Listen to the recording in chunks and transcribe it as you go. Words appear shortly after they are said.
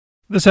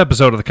This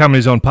episode of the Comedy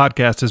Zone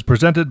podcast is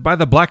presented by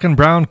the Black and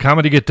Brown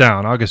Comedy Get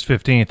Down, August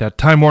 15th at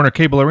Time Warner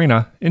Cable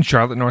Arena in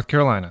Charlotte, North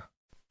Carolina.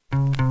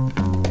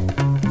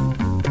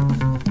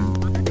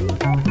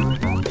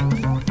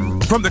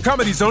 From the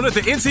Comedy Zone at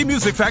the NC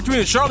Music Factory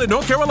in Charlotte,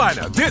 North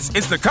Carolina, this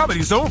is the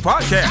Comedy Zone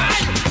Podcast.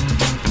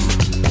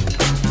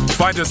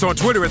 Find us on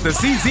Twitter at the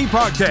CZ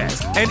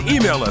Podcast and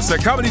email us at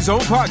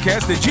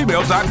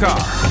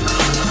comedyzonepodcast@gmail.com.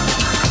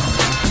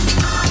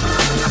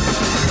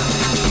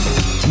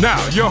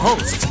 Now, your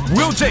hosts,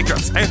 Will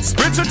Jacobs and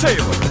Spencer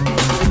Taylor.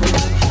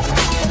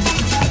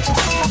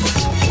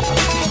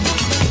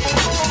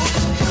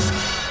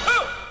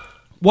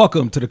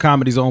 Welcome to the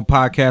Comedy Zone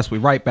Podcast. We're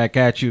right back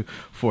at you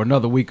for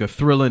another week of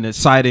thrilling,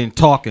 exciting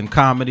talk and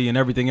comedy and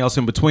everything else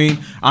in between.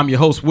 I'm your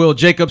host, Will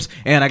Jacobs,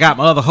 and I got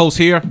my other host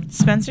here,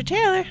 Spencer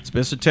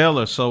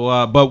Taylor.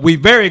 So, but we're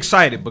very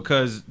excited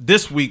because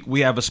this week we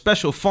have a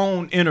special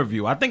phone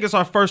interview. I think it's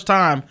our first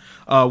time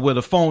with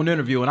a phone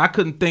interview, and I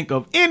couldn't think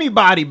of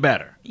anybody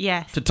better.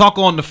 Yes. To talk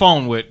on the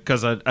phone with,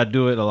 because I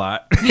do it a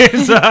lot.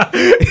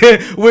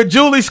 With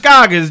Julie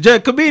Scoggins.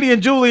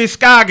 Comedian Julie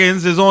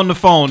Scoggins is on the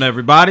phone,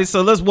 everybody.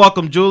 So let's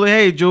welcome Julie.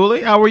 Hey,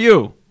 Julie, how are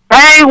you?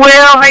 Hey,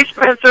 Will. Hey,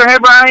 Spencer. Hey,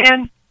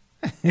 Brian.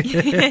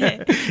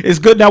 It's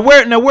good. Now,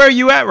 where are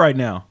you at right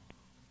now?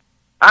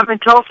 I'm in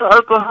Tulsa,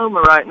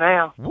 Oklahoma right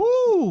now.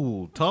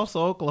 Woo, Tulsa,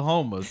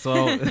 Oklahoma.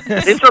 So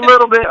it's a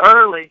little bit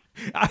early.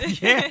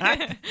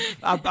 Yeah,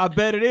 I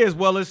bet it is.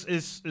 Well,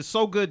 it's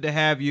so good to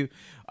have you.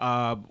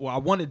 Well, I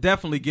want to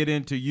definitely get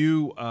into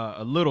you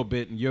a little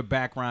bit and your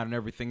background and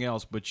everything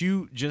else, but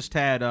you just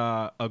had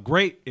a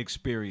great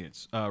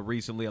experience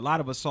recently. A lot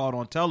of us saw it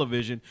on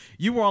television.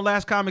 You were on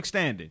Last Comic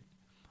Standing.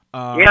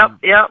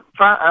 Yep.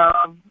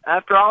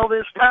 After all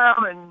this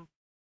time and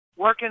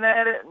working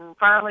at it, and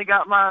finally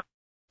got my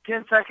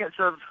 10 seconds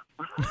of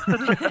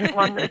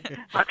my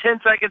 10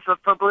 seconds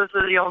of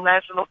publicity on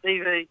national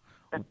TV.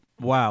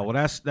 Wow, well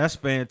that's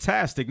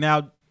fantastic.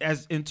 Now,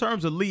 as in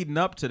terms of leading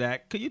up to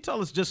that, could you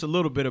tell us just a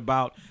little bit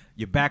about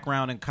your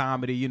background in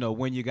comedy, you know,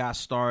 when you got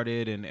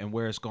started and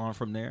where it's gone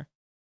from there?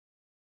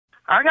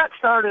 I got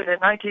started in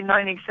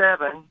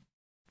 1997.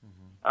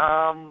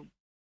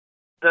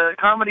 The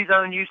Comedy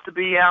Zone used to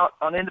be out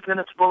on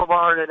Independence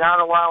Boulevard at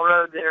Outer Wild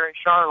Road there in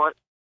Charlotte.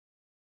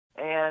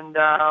 And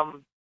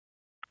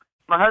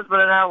my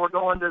husband and I were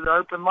going to the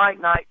open mic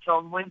nights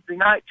on Wednesday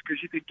nights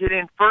because you could get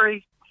in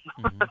free.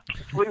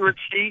 We were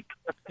cheap.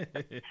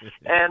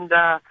 And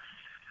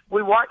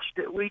we watched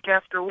it week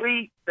after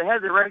week. They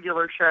had the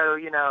regular show,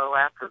 you know,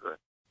 after the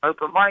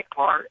open mic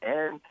part,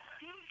 and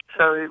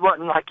so it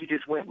wasn't like you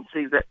just went and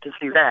see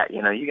that.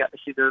 You know, you got to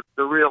see the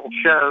real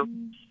show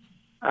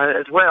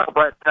as well.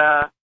 But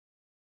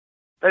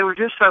they were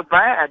just so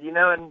bad, you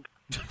know, and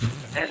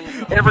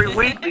every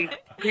week these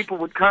people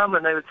would come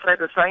and they would say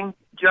the same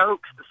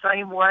jokes the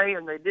same way,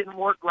 and they didn't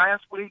work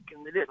last week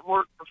and they didn't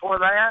work before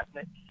that.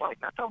 And it's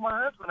like, I told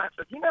my husband, I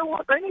said, you know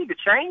what, they need to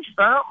change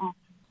something.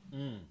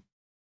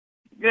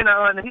 You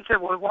know, and he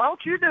said, well, why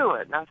don't you do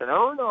it? And I said,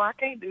 oh, no, I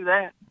can't do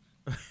that.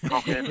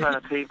 Talking in front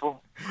of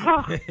people.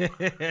 So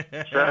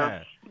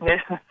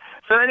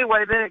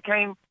anyway, then it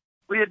came,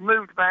 we had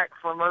moved back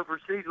from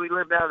overseas. We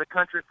lived out of the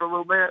country for a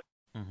little bit.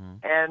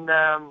 And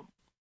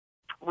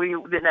we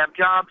didn't have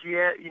jobs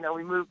yet. You know,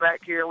 we moved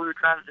back here. We were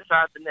trying to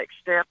decide the next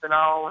step and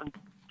all. And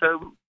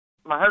so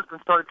my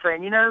husband started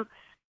saying, you know,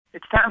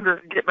 it's time to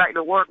get back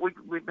to work.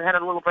 We've had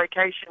a little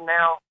vacation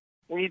now.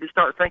 We need to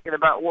start thinking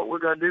about what we're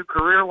going to do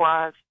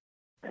career-wise.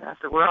 And I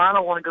said, well, I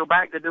don't want to go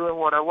back to doing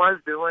what I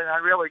was doing. I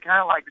really kind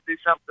of like to do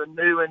something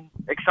new and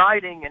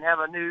exciting and have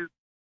a new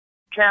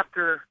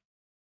chapter,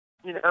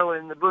 you know,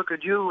 in the book of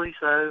Julie.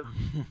 So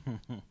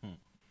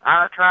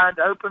I tried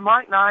to open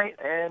mic night,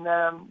 and,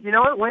 you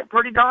know, it went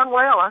pretty darn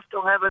well. I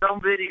still have it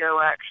on video,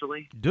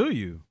 actually. Do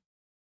you?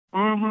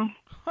 Mm-hmm.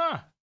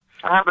 Huh.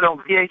 I have it on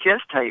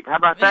VHS tape. How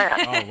about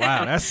that? Oh,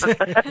 wow. That's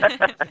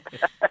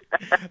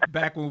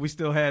back when we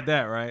still had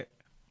that, right?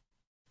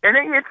 And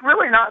it's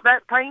really not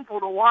that painful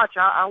to watch.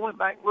 I went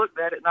back and looked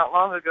at it not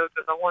long ago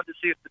because I wanted to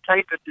see if the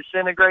tape had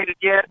disintegrated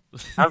yet.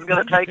 I was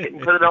going to take it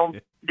and put it on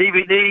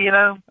DVD, you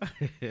know.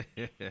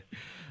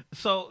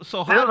 So it was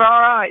all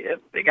right.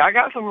 I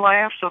got some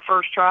laughs the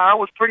first try. I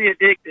was pretty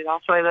addicted, I'll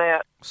say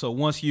that. So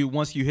once you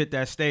hit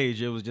that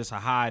stage, it was just a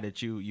high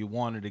that you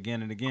wanted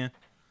again and again?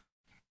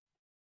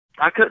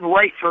 I couldn't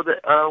wait for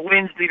the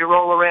Wednesday to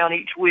roll around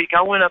each week.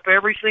 I went up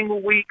every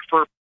single week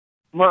for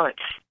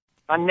months.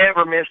 I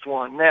never missed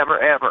one. Never,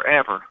 ever,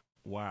 ever.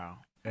 Wow.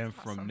 And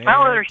from there, I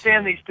don't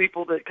understand these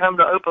people that come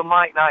to open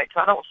mic nights.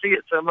 I don't see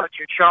it so much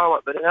in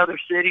Charlotte, but in other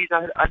cities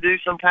I do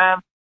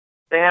sometimes.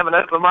 They have an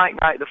open mic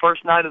night the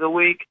first night of the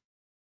week,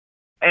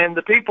 and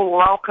the people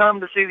will all come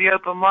to see the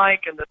open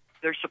mic, and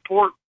their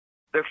support,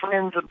 their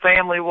friends and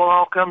family will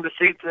all come to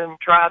see them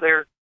try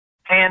their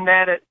hand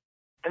at it,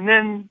 and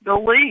then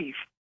they'll leave.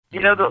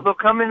 You know, they'll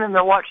come in and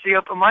they'll watch the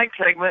open mic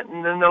segment,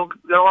 and then they'll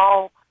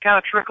all kind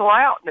of trickle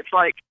out, and it's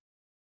like,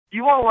 do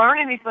you want to learn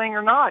anything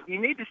or not? You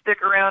need to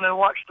stick around and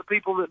watch the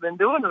people that have been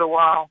doing it a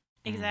while.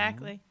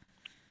 Exactly.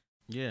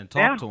 Yeah, and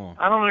talk to them.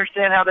 I don't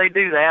understand how they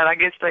do that. I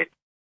guess they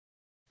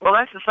Well,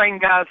 that's the same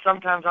guy.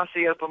 Sometimes I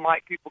see open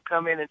mic people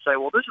come in and say,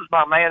 well, this is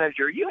my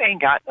manager. You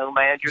ain't got no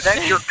manager.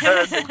 That's your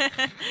cousin.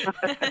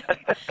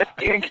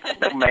 You ain't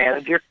got no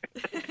manager.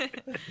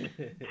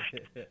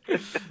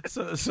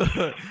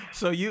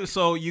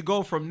 So you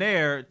go from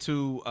there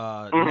to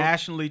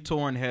nationally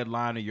touring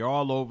headliner. You're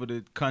all over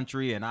the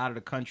country and out of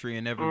the country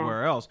and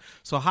everywhere else.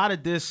 So how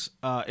did this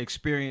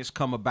experience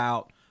come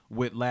about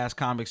with Last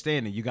Comic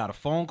Standing? You got a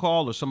phone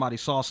call or somebody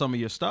saw some of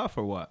your stuff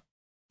or what?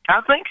 I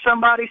think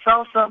somebody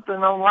saw something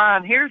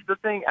online. Here's the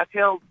thing I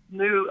tell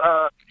new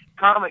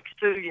comics,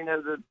 too. You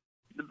know,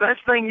 the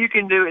best thing you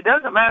can do, it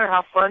doesn't matter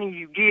how funny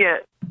you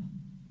get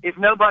if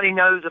nobody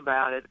knows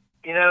about it.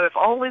 You know, if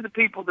only the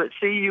people that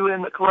see you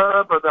in the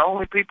club are the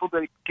only people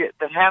that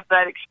have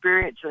that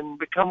experience and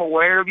become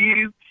aware of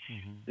you,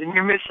 then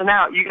you're missing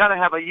out. You got to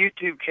have a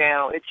YouTube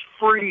channel. It's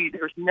free.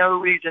 There's no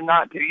reason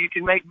not to. You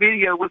can make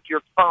video with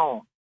your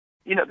phone.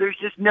 You know, there's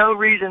just no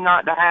reason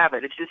not to have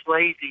it. It's just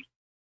lazy.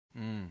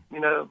 You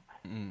know,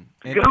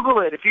 Google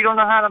it. If you don't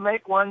know how to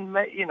make one,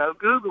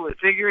 Google it,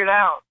 figure it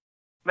out,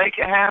 make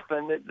it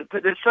happen.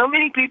 There's so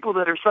many people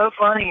that are so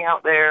funny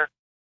out there,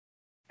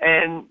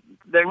 and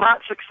they're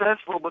not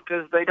successful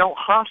because they don't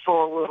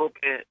hustle a little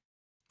bit.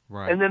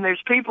 Right. And then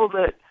there's people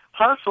that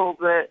hustle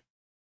that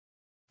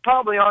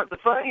probably aren't the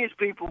funniest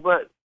people,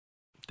 but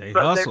they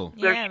hustle.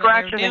 They're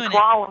scratching and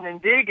clawing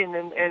and digging,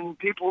 and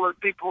people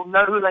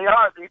know who they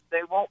are.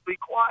 They won't be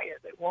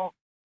quiet. They won't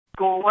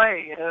go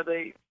away. You know,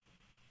 they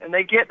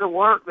get the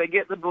work, they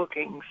get the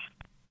bookings.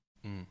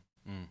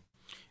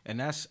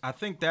 And I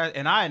think that,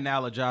 and I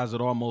analogize it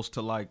almost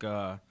to like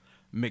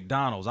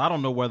McDonald's. I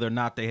don't know whether or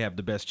not they have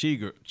the best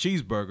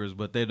cheeseburgers,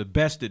 but they're the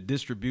best at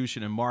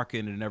distribution and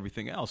marketing and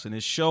everything else. And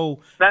it's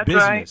show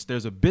business. Right.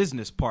 There's a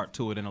business part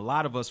to it, and a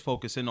lot of us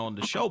focus in on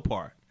the show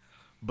part,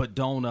 but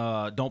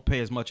don't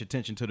pay as much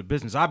attention to the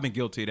business. I've been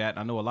guilty of that, and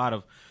I know a lot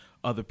of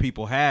other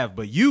people have.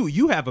 But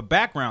you have a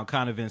background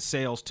kind of in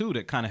sales too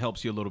that kind of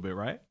helps you a little bit,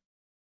 right?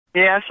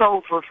 Yeah, I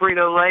sold for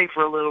Frito-Lay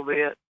for a little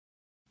bit.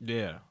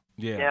 Yeah.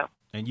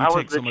 And I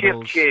was the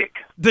chip chick.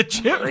 The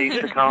chip? They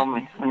used to call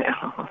me.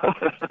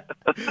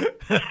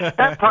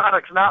 That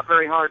product's not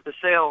very hard to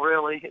sell,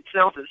 really. It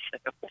sells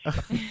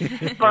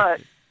itself. But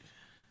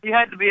you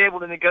had to be able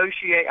to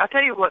negotiate. I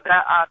tell you what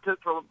that I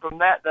took from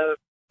that, though,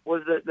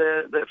 was that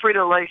the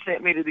Frito-Lay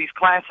sent me to these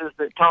classes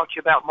that taught you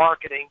about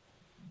marketing.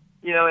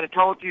 You know, and it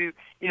told you,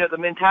 the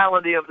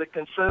mentality of the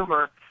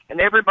consumer.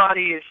 And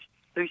everybody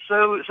there's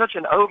such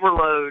an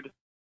overload.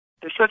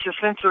 There's such a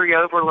sensory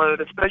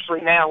overload,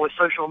 especially now with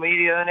social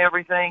media and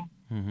everything.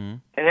 And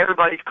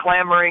everybody's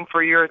clamoring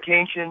for your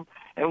attention,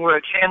 and we're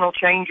a channel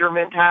changer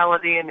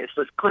mentality, and it's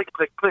just click,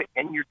 click, click,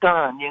 and you're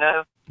done,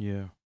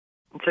 Yeah.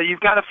 And so you've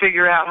got to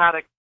figure out how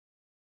to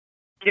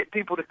get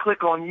people to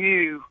click on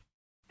you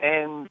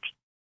and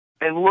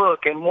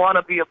look and want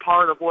to be a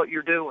part of what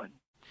you're doing.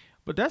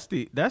 But that's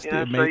the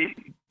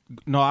amazing.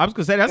 I was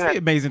gonna say that's the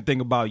amazing thing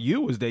about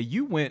you is that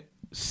you went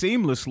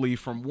seamlessly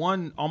from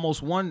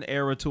almost one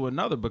era to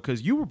another,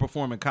 because you were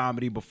performing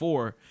comedy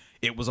before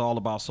it was all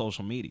about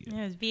social media.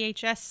 Yeah, it was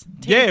VHS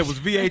tapes. Yeah, it was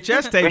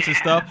VHS tapes and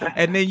stuff.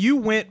 And then you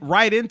went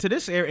right into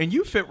this era, and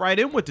you fit right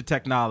in with the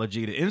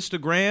technology, the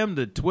Instagram,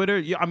 the Twitter.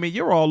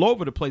 You're all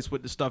over the place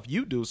with the stuff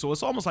you do. So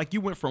it's almost like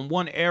you went from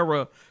one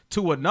era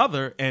to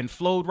another and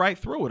flowed right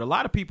through it. A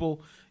lot of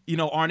people,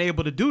 aren't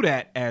able to do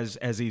that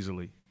as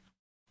easily.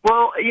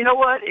 Well, you know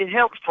what? It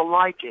helps to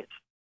like it.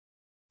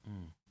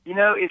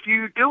 If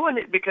you're doing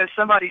it because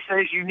somebody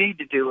says you need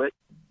to do it,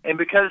 and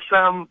because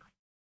some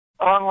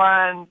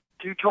online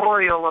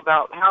tutorial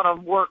about how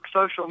to work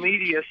social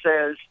media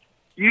says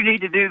you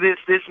need to do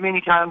this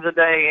many times a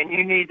day, and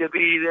you need to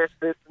be this,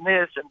 and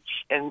this,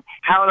 and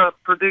how to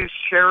produce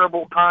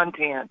shareable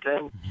content,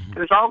 and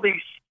there's all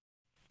these,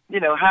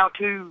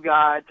 how-to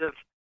guides of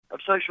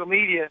social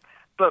media.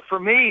 But for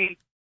me,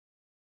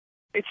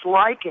 it's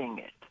liking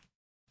it.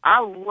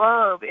 I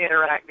love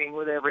interacting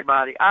with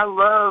everybody.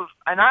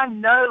 And I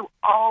know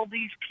all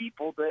these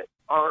people that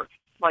are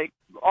like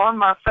on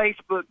my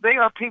Facebook. They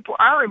are people,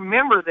 I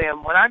remember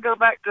them. When I go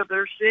back to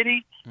their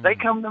city, they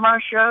come to my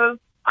show,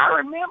 I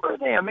remember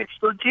them. It's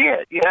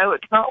legit,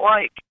 it's not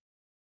like,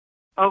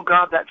 oh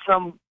God, that's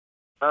some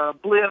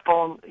blip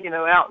on,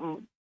 out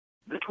in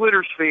the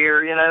Twitter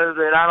sphere,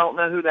 that I don't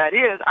know who that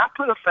is. I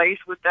put a face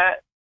with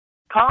that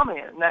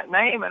comment and that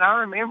name, and I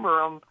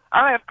remember them.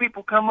 I have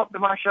people come up to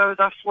my shows,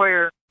 I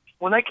swear,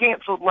 when they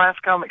canceled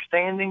Last Comic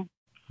Standing,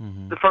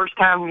 the first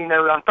time,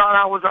 I thought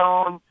I was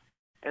on,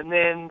 and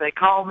then they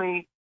called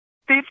me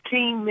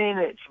 15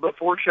 minutes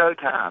before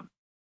showtime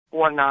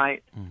one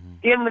night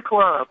in the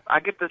club. I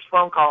get this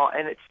phone call,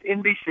 and it's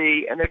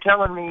NBC, and they're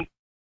telling me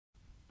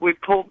they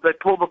pulled the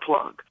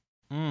plug.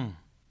 And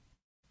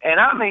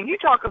you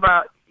talk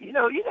about, you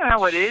know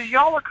how it is.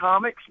 Y'all are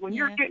comics. When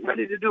you're getting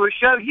ready to do a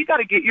show, you got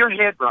to get your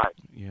head right.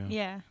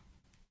 Yeah.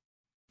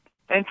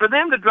 And for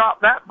them to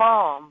drop that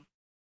bomb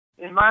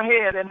in my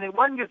head, and it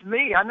wasn't just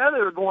me. I know they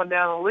were going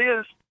down a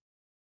list,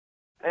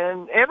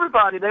 and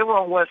everybody, they were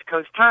on West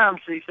Coast time,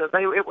 see, so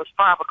it was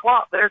 5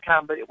 o'clock their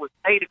time, but it was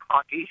 8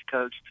 o'clock East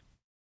Coast.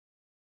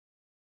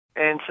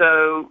 And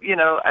so,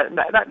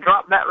 that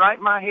dropped that right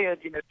in my head,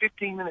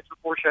 15 minutes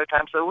before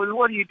showtime. So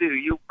what do?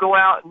 You go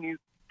out and you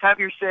have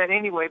your set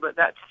anyway, but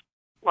that's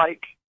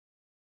like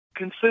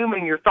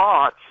consuming your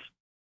thoughts,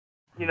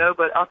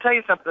 But I'll tell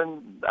you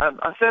something.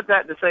 I said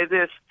that to say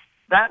this.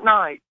 That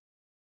night,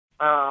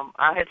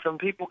 I had some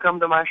people come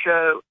to my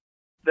show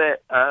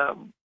that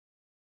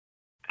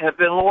have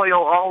been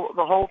loyal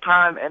the whole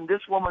time, and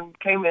this woman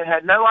came in,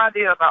 had no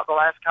idea about the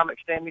Last Comic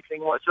Standing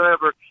thing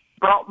whatsoever,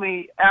 brought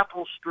me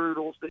apple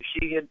strudels that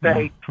she had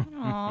baked.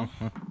 Aw,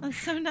 that's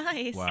so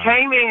nice. Wow.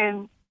 Came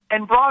in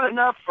and brought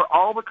enough for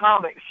all the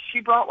comics.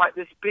 She brought like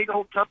this big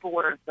old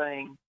Tupperware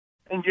thing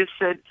and just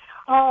said,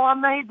 "Oh, I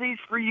made these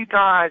for you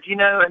guys,"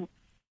 and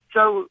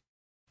so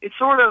it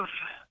sort of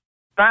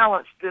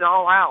balanced it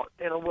all out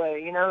in a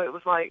way. It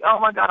was like, oh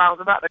my God, I was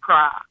about to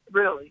cry,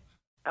 really.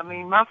 I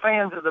mean, my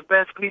fans are the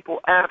best people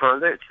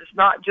ever. It's just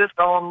not just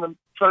on the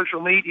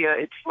social media.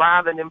 It's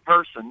live and in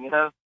person,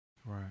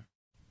 Right.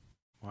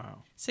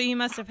 Wow. So you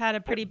must have had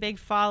a pretty big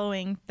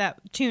following that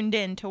tuned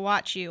in to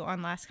watch you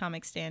on Last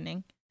Comic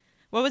Standing.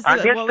 What was the, I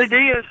guess what was, they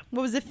did.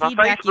 What was the My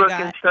feedback you Facebook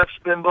got? and stuff's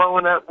been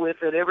blowing up with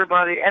it.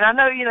 Everybody, and I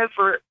know,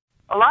 for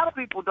a lot of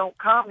people don't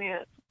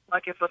comment.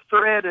 Like if a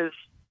thread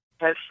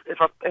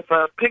if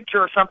a picture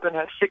or something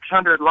has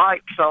 600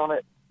 likes on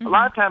it, a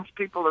lot of times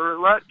people are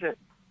reluctant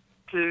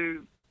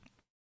to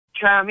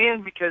chime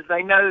in because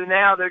they know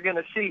now they're going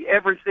to see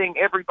everything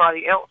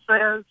everybody else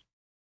says.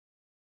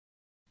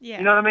 Yeah.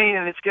 You know what I mean?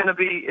 And it's going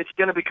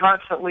to be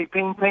constantly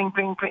ping, ping,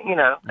 ping, ping.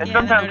 And Yeah,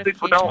 sometimes the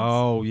people don't.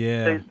 Oh,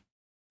 yeah.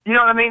 You know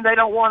what I mean? They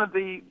don't want to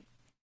be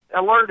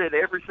alerted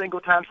every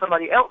single time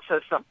somebody else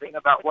says something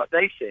about what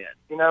they said,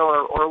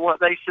 or what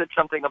they said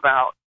something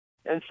about.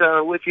 And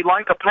so if you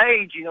like a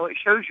page, it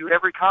shows you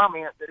every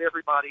comment that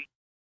everybody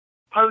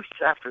posts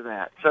after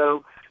that.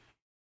 So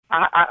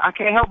I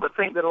can't help but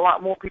think that a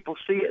lot more people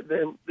see it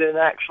than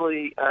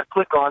actually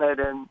click on it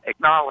and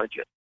acknowledge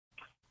it.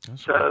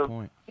 That's So, a good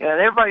point. Yeah,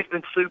 and everybody's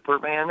been super,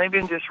 man. They've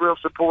been just real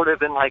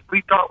supportive and like,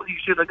 we thought you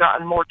should have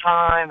gotten more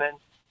time, and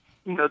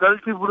those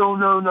people don't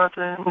know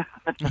nothing.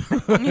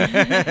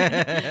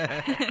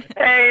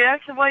 Hey,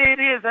 that's the way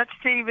it is. That's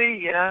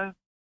TV,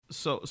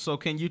 So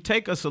can you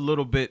take us a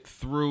little bit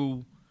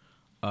through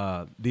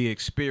the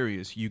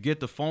experience? You get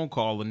the phone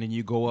call and then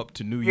you go up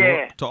to New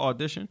York to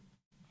audition?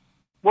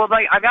 Well,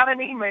 I got an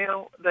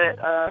email that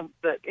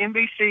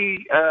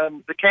NBC,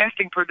 the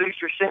casting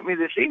producer, sent me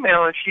this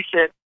email, and she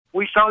said,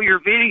 "We saw your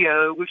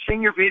video. We've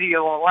seen your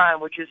video online,"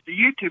 which is the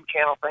YouTube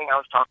channel thing I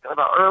was talking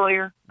about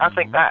earlier. I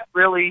think that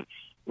really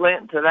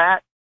lent to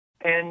that.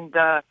 And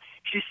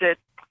she said,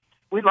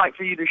 "We'd like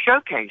for you to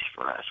showcase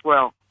for us."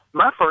 Well,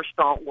 my first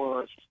thought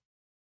was,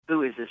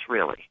 who is this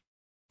really?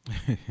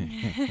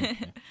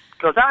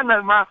 Because I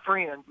know my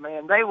friends,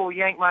 man. They will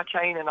yank my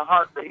chain in a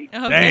heartbeat.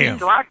 Oh, Damn.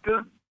 So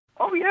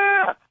oh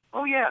yeah.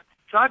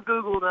 So I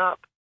Googled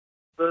up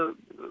her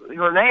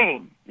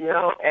name,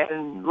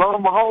 and lo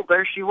and behold,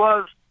 there she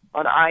was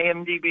on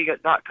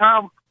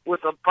IMDb.com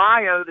with a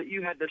bio that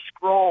you had to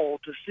scroll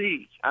to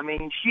see. I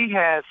mean,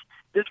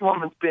 this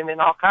woman's been in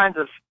all kinds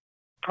of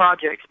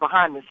projects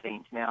behind the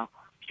scenes now.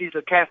 She's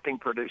a casting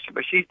producer,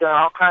 but she's done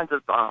all kinds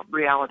of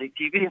reality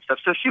TV and stuff.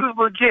 So she was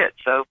legit.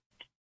 So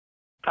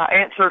I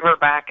answered her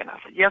back, and I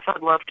said, yes,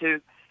 I'd love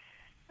to.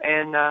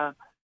 And I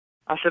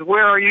said,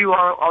 where are you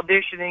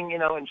auditioning?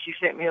 And she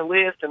sent me a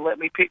list and let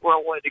me pick where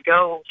I wanted to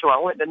go. So I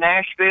went to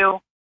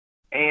Nashville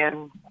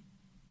and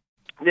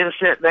did a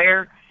set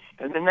there.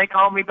 And then they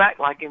called me back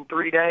like in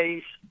 3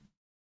 days,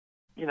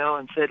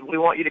 and said, we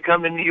want you to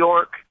come to New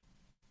York.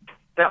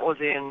 That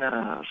was in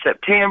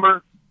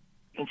September.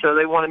 And so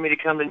they wanted me to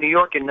come to New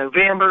York in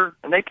November,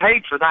 and they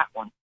paid for that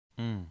one.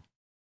 Mm.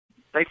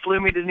 They flew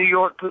me to New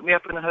York, put me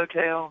up in a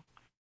hotel,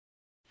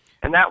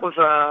 and that was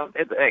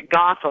at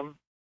Gotham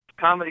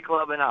Comedy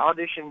Club, and I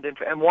auditioned,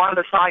 and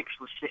Wanda Sykes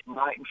was sitting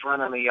right in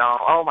front of me, y'all.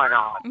 Oh, my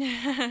God.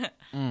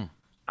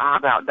 I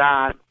about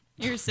died.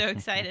 You're so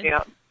excited.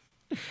 Yeah.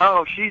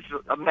 Oh, she's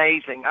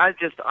amazing. I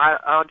just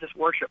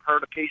worship her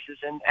to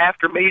pieces, and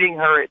after meeting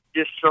her, it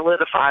just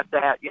solidified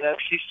that.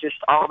 She's just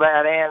all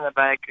that and a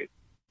bag of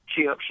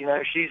chips.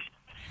 She's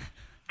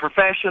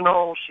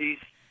professional. She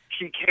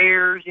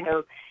cares.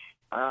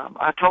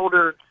 I told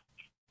her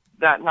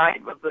that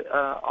night of the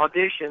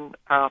audition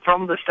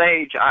from the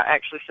stage. I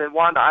actually said,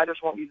 Wanda, I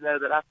just want you to know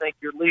that I think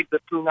your leave the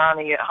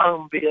punani at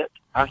home bit.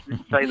 I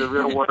didn't say the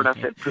real word. I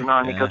said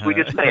punani because we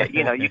just met.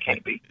 You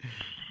can't be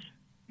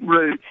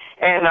rude.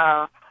 And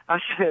I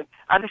said,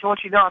 I just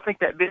want you to know I think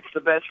that bit's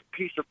the best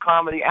piece of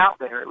comedy out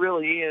there. It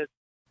really is.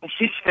 And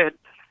she said,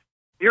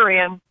 you're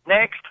in.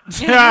 Next. And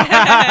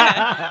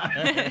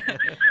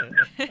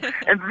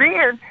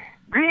then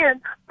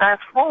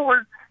fast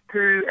forward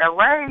to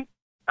L.A.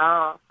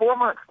 4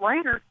 months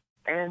later,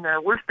 and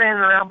we're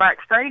standing around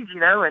backstage,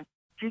 and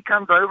she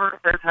comes over and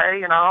says,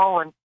 hey, and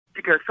all, and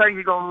she goes, so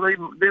you're going to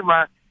do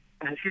my,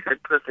 and she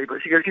said pussy,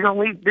 but she goes, you're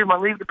going to do my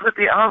leave the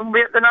pussy at home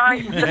bit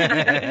tonight?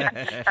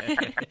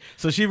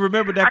 So she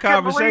remembered that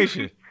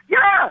conversation.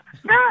 Yeah.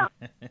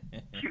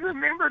 she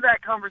remembered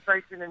that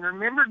conversation and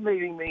remembered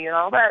meeting me and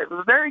all that. It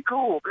was very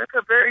cool. That's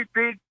a very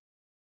big,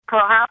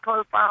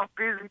 high-profile,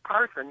 busy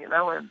person, you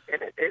know, and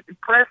it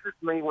impresses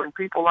me when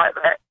people like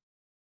that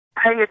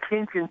pay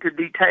attention to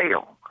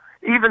detail,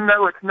 even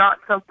though it's not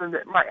something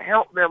that might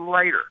help them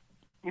later.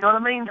 You know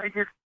what I mean?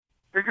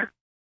 They're just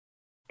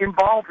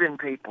involved in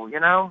people, you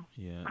know?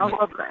 Yeah. I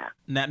love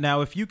that.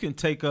 Now, if you can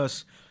take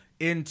us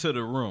into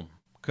the room,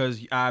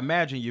 because I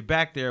imagine you're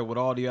back there with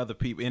all the other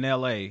people in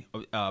L.A.,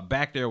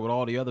 back there with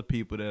all the other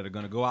people that are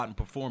going to go out and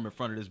perform in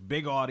front of this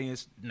big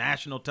audience,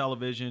 national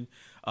television.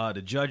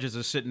 The judges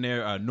are sitting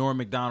there, Norm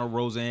Macdonald,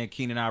 Roseanne,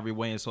 Keenan Ivory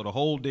Wayans, so the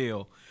whole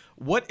deal.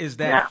 What is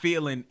that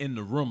feeling in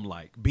the room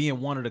like,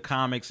 being one of the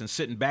comics and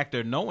sitting back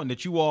there knowing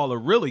that you all are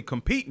really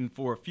competing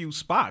for a few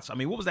spots? I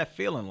mean, what was that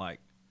feeling like?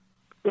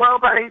 Well,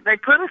 they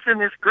put us in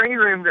this green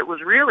room that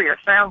was really a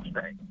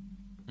soundstage.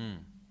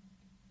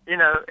 You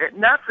know,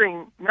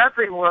 nothing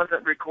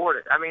wasn't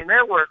recorded. I mean,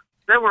 there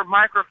were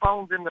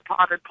microphones in the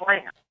potted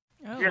plant.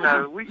 Oh, you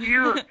wow. know,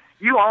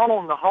 you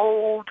own the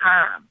whole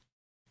time.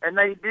 And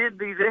they did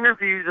these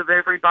interviews of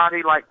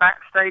everybody, like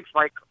backstage,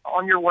 like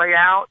on your way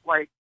out.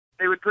 Like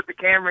they would put the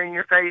camera in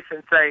your face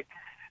and say,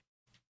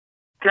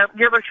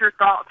 "Give us your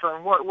thoughts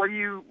on what are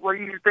you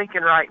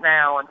thinking right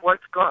now, and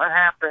what's going to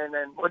happen,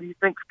 and what do you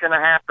think's going to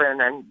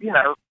happen?" And you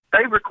know,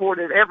 they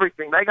recorded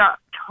everything. They got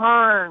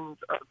tons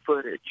of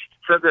footage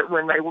so that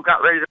when they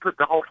got ready to put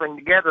the whole thing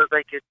together,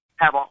 they could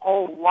have a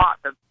whole lot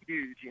of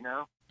views, you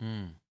know.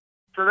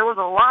 So there was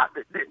a lot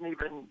that didn't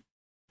even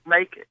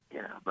make it,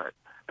 you know, but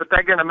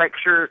they're going to make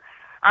sure.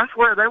 I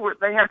swear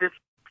they had this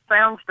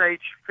sound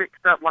stage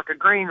fixed up like a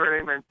green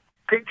room and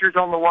pictures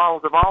on the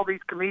walls of all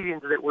these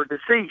comedians that were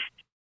deceased.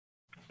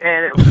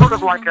 And it was sort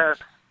of like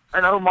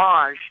an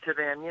homage to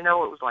them. You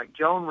know, it was like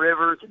Joan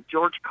Rivers and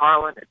George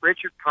Carlin and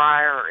Richard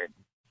Pryor and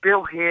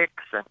Bill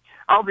Hicks and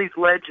all these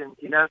legends,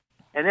 you know.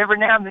 And every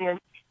now and then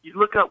you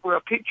look up where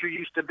a picture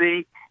used to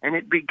be and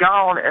it'd be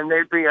gone and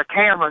there'd be a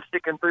camera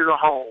sticking through the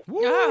hole.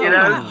 Woo. You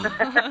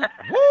know?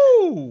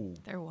 Woo!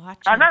 They're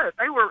watching. I know.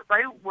 They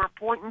were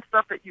pointing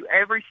stuff at you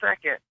every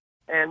second.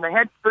 And they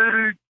had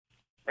food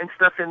and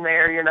stuff in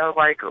there, you know,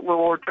 like little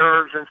hors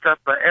d'oeuvres and stuff,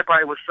 but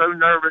everybody was so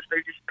nervous they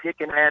were just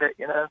picking at it,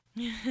 you know.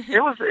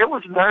 It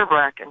was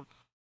nerve-wracking.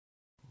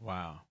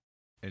 Wow.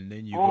 And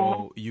then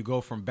you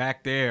go from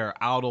back there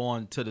out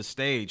on to the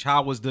stage.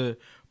 How was the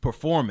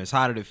performance?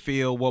 How did it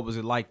feel? What was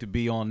it like to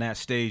be on that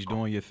stage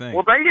doing your thing?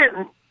 Well, they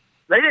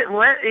didn't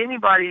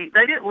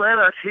let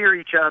us hear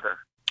each other.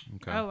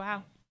 Okay. Oh,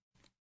 wow.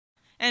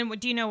 And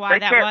do you know why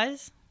that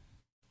was?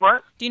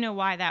 What? Do you know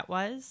why that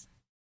was?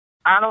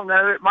 I don't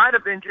know. It might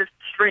have been just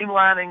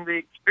streamlining the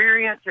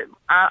experience.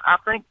 I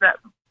think that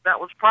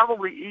was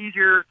probably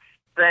easier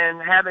than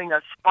having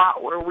a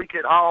spot where we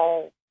could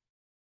all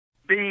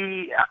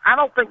be. I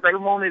don't think they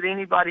wanted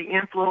anybody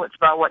influenced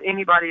by what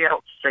anybody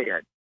else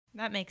said.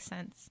 That makes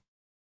sense.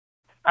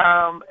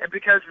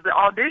 Because the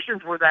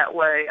auditions were that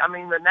way. I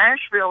mean, the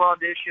Nashville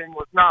audition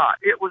was not.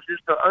 It was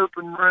just an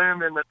open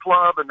room in the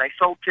club, and they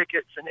sold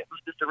tickets, and it was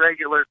just a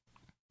regular,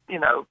 you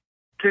know,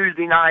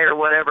 Tuesday night or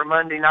whatever,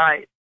 Monday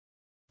night.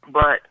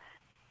 But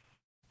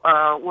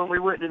when we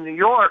went to New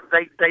York,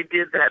 they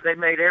did that. They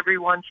made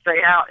everyone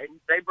stay out, and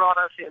they brought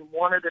us in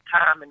one at a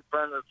time in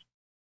front of,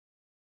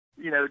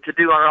 you know, to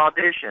do our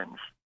auditions.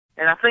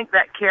 And I think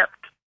that kept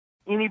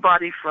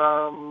anybody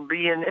from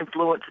being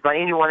influenced by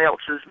anyone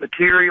else's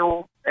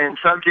material and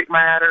subject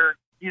matter.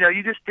 You know,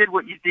 you just did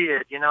what you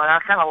did, you know, and I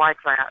kind of like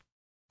that.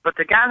 But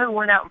the guy who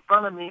went out in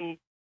front of me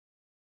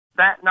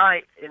that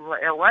night in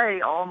L.A.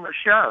 on the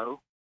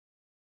show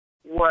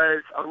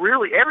was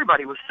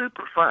everybody was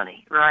super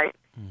funny, right?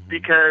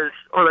 Because,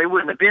 or they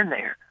wouldn't have been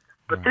there.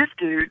 But this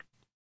dude,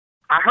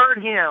 I heard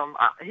him,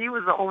 he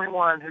was the only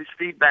one whose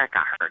feedback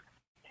I heard.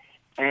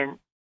 And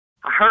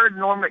I heard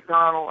Norm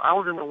Macdonald, I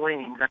was in the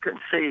wings, I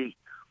couldn't see,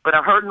 but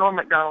I heard Norm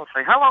Macdonald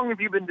say, "How long have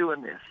you been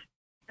doing this?"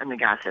 And the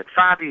guy said,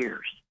 5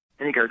 years.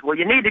 And he goes, "Well,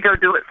 you need to go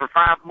do it for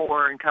 5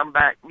 more and come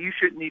back. You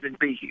shouldn't even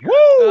be here." Woo!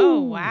 Oh,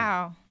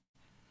 wow.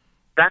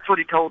 That's what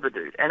he told the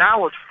dude. And I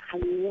was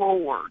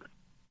floored.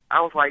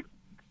 I was like,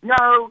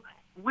 no,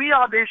 we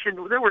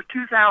auditioned. There were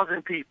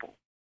 2,000 people,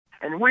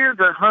 and we're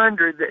the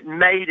 100 that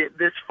made it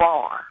this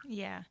far.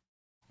 Yeah.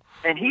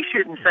 And he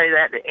shouldn't say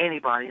that to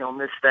anybody on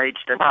this stage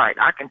tonight.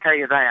 I can tell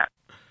you that.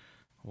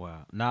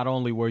 Wow. Not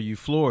only were you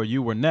floored,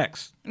 you were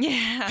next.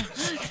 Yeah.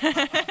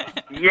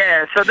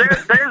 Yeah, so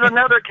there's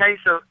another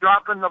case of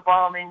dropping the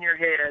bomb in your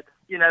head,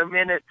 you know,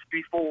 minutes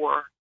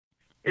before.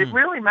 It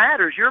really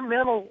matters. Your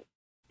mental,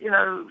 you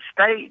know,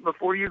 state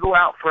before you go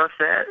out for a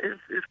set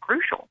is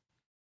crucial.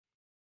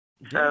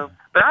 So,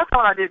 but I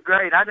thought I did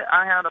great.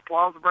 I had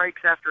applause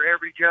breaks after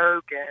every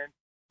joke, and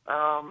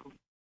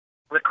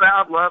the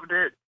crowd loved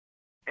it.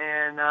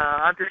 And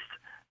I'm just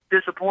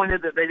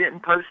disappointed that they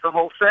didn't post the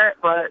whole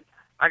set, but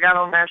I got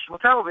on national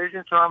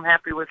television, so I'm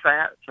happy with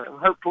that. So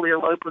hopefully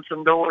it'll open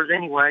some doors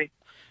anyway.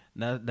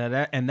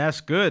 And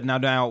that's good.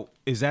 Now,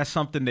 is that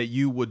something that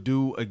you would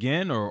do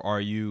again, or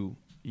are you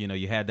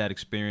had that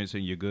experience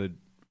and you're good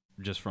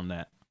just from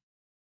that?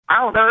 I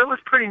don't know. It was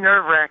pretty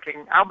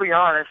nerve-wracking. I'll be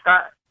honest.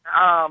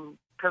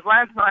 Because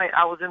last night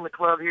I was in the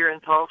club here in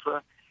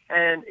Tulsa,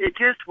 and it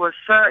just was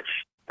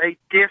such a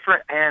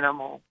different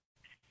animal.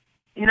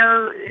 You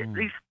know,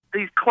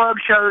 these club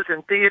shows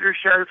and theater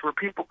shows where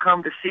people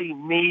come to see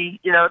me.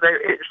 You know,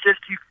 it's just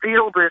you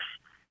feel this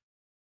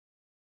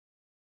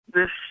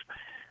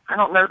I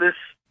don't know, this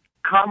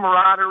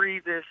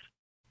camaraderie, this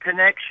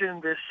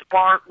connection, this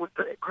spark with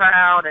the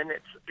crowd, and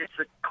it's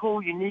a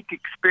cool, unique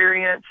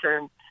experience,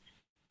 and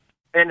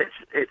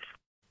it's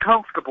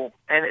comfortable,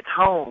 and it's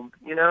home,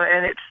 you know,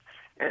 and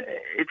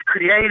it's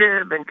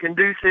creative and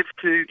conducive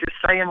to just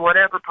saying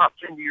whatever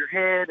pops into your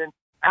head. And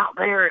out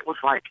there, it was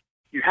like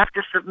you have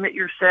to submit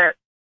your set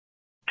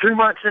 2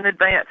 months in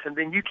advance, and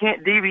then you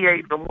can't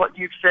deviate from what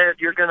you've said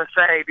you're going to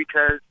say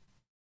because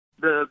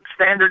the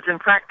standards and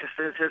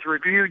practices has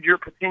reviewed your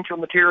potential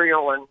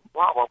material, and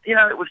blah, blah. You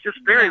know, it was just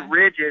very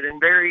rigid and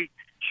very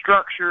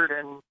structured,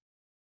 and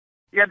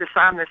you had to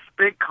sign this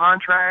big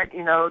contract,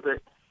 you know,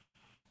 that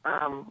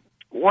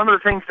one of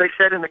the things they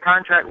said in the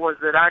contract was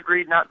that I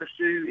agreed not to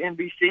sue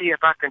NBC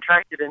if I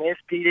contracted an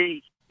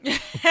SPD.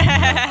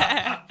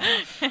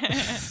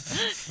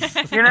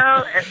 You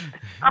know,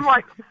 I'm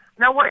like,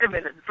 now wait a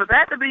minute. For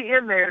that to be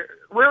in there,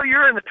 Will,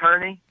 you're an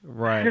attorney.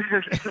 Right.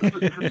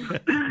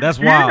 That's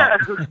wild.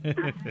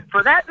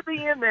 For that to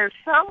be in there,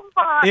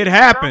 somebody. It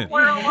happened.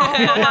 Somewhere along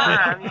the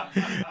line.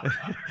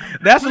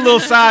 That's a little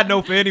side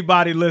note for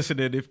anybody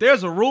listening. If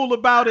there's a rule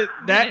about it,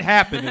 that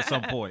happened at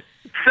some point.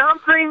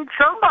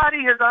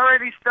 Somebody has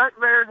already stuck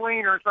their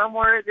wiener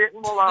somewhere it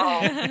didn't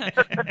belong.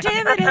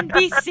 Damn it,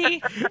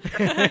 NBC.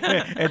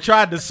 And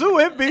tried to sue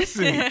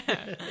NBC.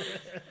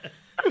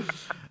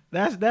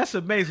 That's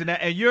amazing.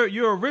 And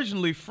you're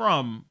originally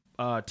from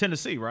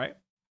Tennessee, right?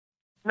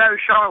 No,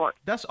 Charlotte.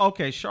 That's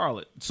okay,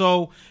 Charlotte.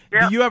 So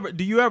yep.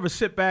 do you ever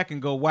sit back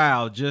and go,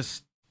 wow,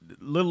 just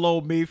little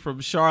old me from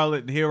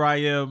Charlotte, and here I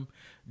am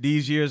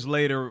these years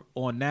later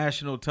on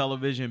national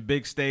television,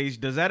 big stage?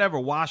 Does that ever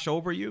wash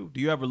over you?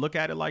 Do you ever look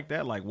at it like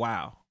that? Like,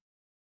 wow.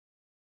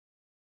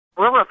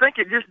 Well, I think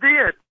it just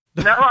did.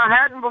 No, I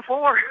hadn't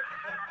before.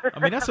 I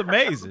mean, that's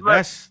amazing.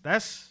 That's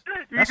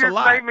you just a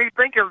lot. made me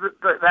think of it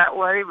that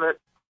way, but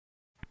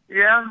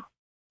yeah,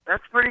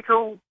 that's pretty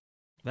cool.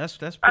 That's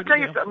pretty I'll tell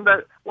you something,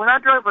 that when I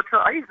drove a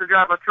truck, I used to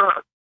drive a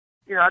truck.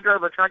 You know, I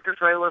drove a tractor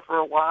trailer for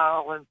a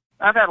while, and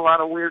I've had a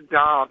lot of weird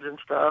jobs and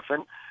stuff,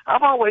 and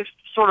I've always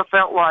sort of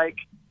felt like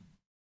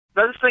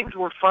those things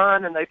were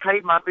fun, and they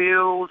paid my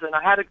bills, and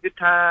I had a good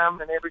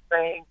time and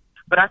everything,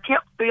 but I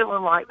kept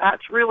feeling like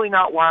that's really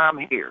not why I'm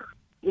here.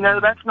 You know,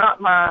 that's not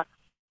my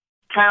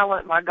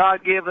talent, my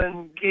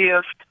God-given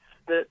gift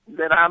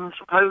that I'm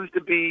supposed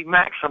to be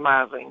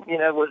maximizing, you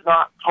know, was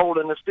not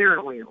holding the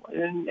steering wheel.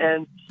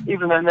 And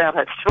even though now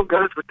that still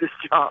goes with this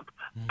job.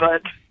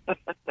 But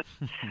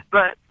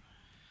but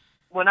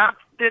when I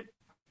did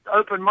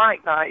open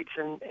mic nights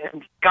and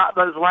got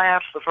those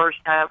laughs the first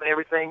time and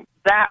everything,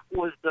 that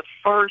was the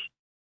first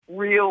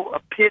real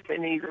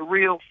epiphany, the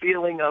real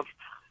feeling of,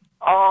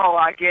 oh,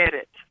 I get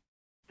it.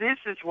 This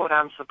is what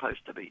I'm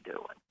supposed to be doing.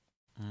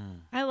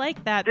 I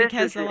like that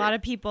because a lot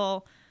of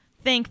people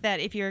think that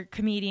if you're a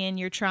comedian,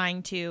 you're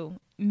trying to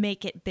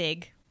make it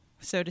big,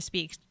 so to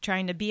speak,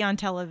 trying to be on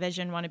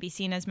television, want to be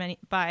seen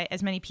by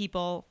as many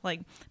people.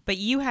 But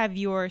you have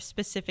your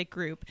specific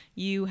group.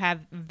 You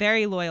have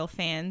very loyal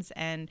fans,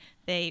 and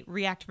they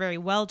react very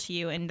well to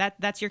you, and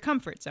that's your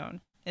comfort zone,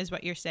 is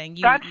what you're saying.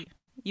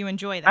 You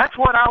enjoy that. That's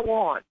what I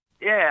want.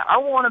 Yeah, I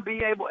want to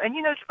be able, and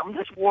you know, from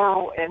this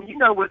world, and you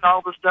know, with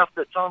all the stuff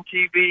that's on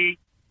TV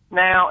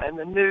now and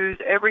the news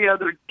every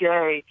other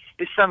day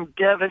is some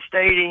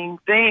devastating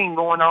thing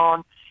going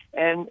on.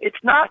 And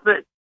it's not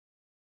that,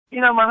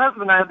 you know, my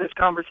husband and I have this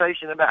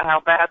conversation about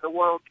how bad the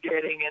world's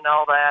getting and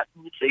all that.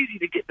 And it's easy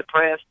to get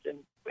depressed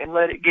and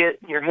let it get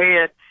in your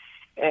head.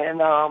 And,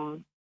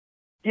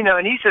 you know,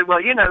 and he said,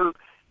 well, you know,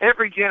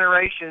 every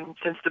generation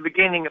since the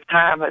beginning of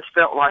time has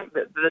felt like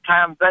that the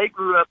time they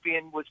grew up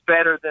in was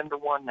better than the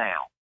one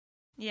now.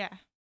 Yeah.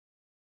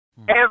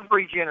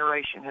 Every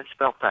generation has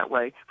felt that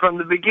way. From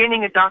the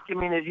beginning of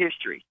documented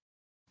history,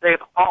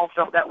 they've all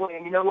felt that way.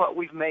 And you know what?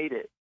 We've made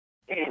it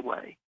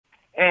anyway.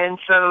 And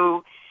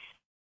so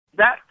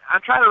that I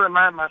try to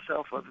remind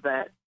myself of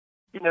that.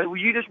 You know,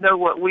 you just know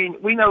what we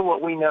know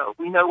what we know.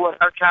 We know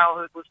what our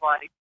childhood was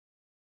like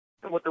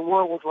and what the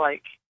world was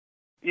like,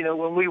 you know,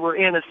 when we were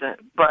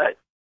innocent. But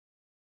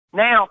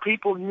now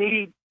people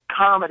need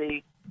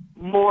comedy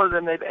more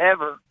than they've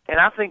ever. And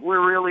I think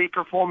we're really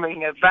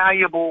performing a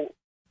valuable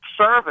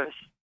service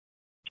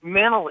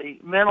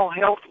mental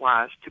health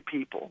wise to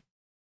people,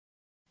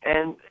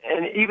 and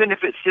even if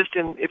it's just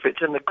if it's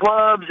in the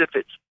clubs, if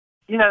it's,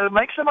 you know,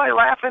 make somebody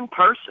laugh in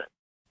person,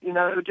 you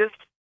know, just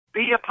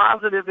be a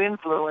positive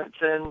influence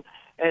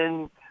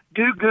and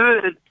do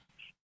good,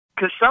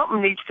 because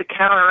something needs to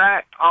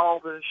counteract all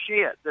the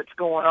shit that's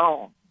going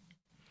on,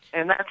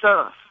 and that's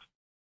us.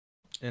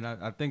 And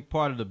I think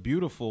part of the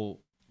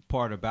beautiful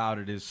part about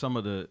it is some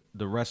of the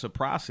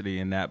reciprocity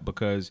in that,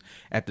 because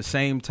at the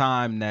same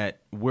time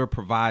that we're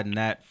providing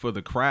that for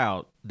the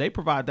crowd, they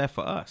provide that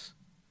for us.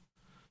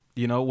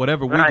 You know,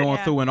 whatever we're going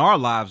through in our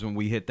lives when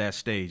we hit that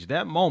stage,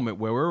 that moment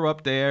where we're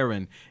up there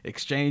and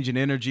exchanging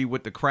energy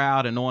with the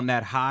crowd and on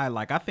that high,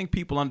 like I think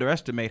people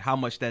underestimate how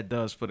much that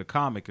does for the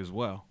comic as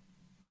well.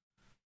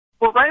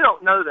 Well, they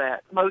don't know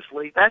that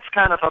mostly. That's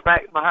kind of a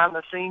behind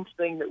the scenes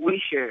thing that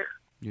we share,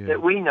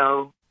 that we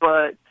know.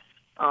 But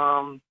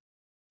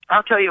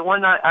I'll tell you,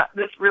 one night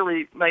this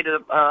really made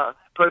a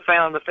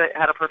profound effect.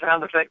 Had a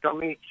profound effect on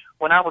me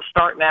when I was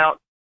starting out.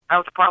 I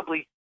was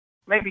probably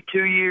maybe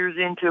 2 years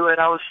into it.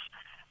 I was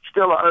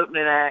still an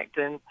opening act,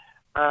 and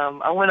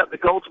I went up to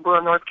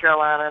Goldsboro, North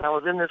Carolina, and I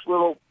was in this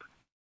little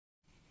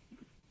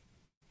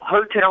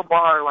hotel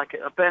bar, like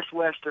a Best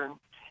Western,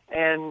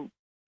 and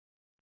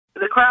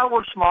the crowd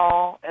was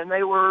small, and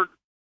they were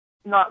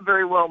not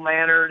very well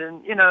mannered,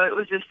 and you know, it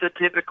was just a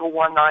typical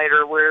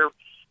one-nighter where,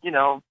 you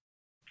know,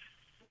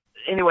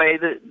 anyway,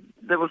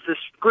 there was this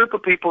group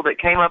of people that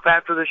came up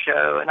after the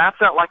show, and I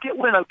felt like it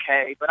went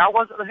okay, but I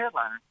wasn't the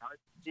headliner.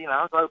 You know,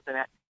 I was opening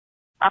act.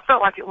 I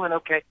felt like it went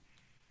okay.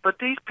 But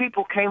these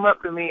people came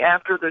up to me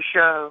after the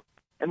show,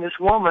 and this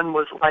woman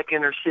was like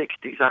in her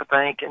 60s, I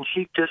think, and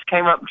she just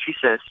came up and she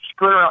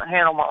put her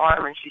hand on my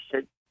arm and she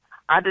said,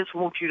 I just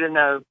want you to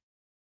know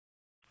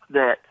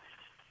that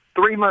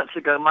 3 months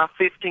ago, my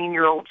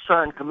 15-year-old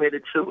son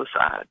committed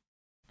suicide.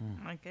 Oh,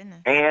 my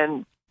goodness.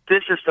 And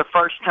this is the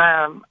first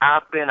time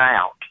I've been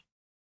out.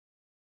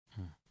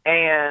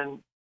 And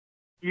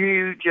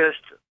you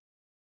just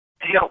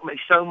helped me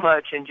so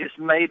much and just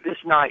made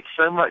this night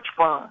so much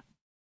fun.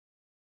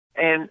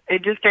 And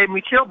it just gave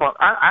me chill bumps.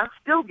 I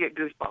still get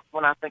goosebumps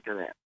when I think of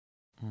that.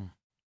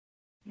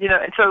 You know,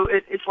 and so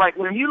it's like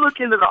when you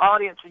look into the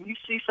audience and you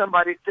see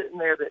somebody sitting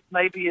there that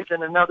maybe is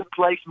in another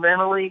place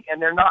mentally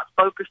and they're not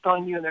focused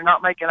on you and they're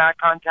not making eye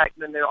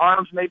contact and their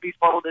arms may be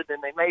folded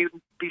and they may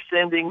be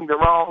sending the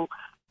wrong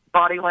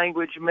body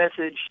language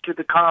message to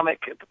the comic.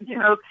 You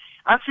know,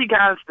 I see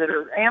guys that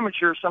are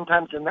amateurs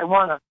sometimes and they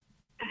want to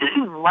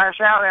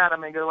lash out at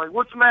them and go like,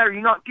 what's the matter?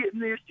 You're not getting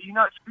this? Do you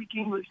not speak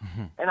English?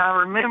 And I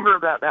remember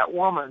about that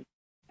woman,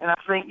 and I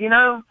think, you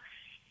know,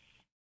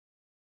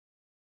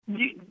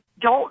 you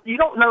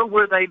don't know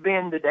where they've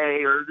been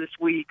today or this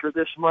week or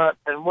this month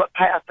and what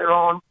path they're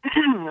on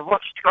and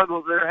what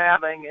struggles they're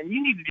having, and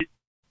you need to just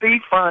be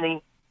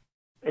funny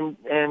and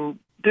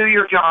do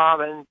your job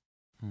and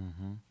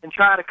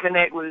try to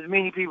connect with as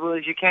many people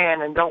as you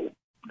can, and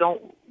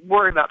don't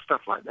worry about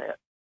stuff like that.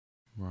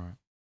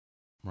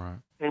 Right.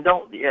 And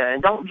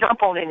don't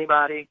jump on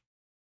anybody.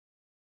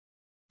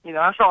 You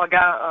know, I saw a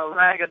guy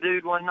rag a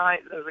dude one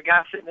night. There was a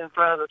guy sitting in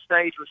front of the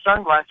stage with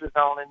sunglasses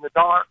on in the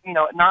dark, you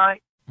know, at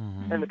night.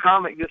 And the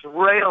comic just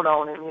railed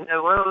on him. You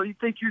know, well, you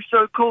think you're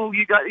so cool,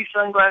 you got these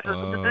sunglasses,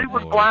 but the dude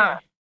was blind.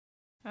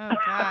 Oh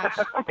gosh.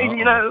 I mean,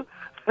 you know.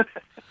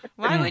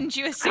 Why wouldn't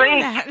you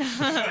assume that?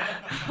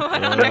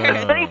 What on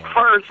earth? Think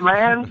first,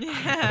 man.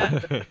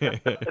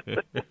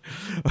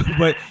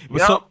 But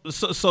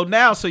so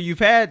now you've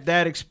had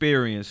that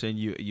experience, and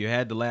you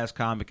had the last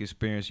comic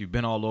experience. You've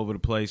been all over the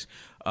place.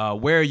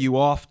 Where are you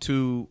off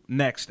to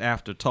next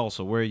after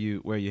Tulsa? Where are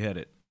you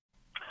headed?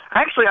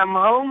 Actually, I'm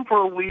home for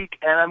a week,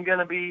 and I'm going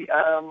to be.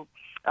 I'm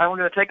going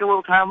to take a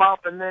little time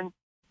off, and then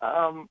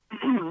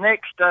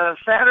next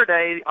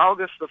Saturday,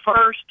 August the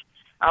 1st,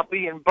 I'll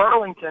be in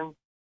Burlington,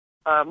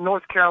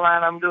 North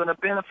Carolina. I'm doing a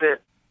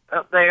benefit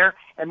up there.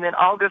 And then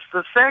August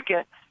the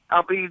 2nd,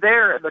 I'll be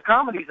there at the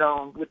Comedy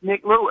Zone with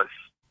Nick Lewis.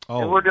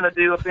 Oh. And we're going to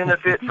do a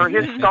benefit for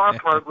his STAR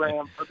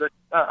program for the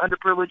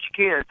underprivileged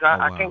kids.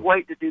 I can't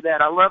wait to do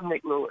that. I love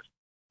Nick Lewis.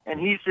 And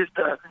he's just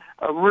a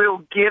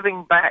real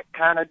giving back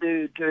kind of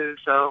dude, too.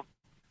 So.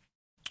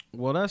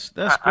 Well, that's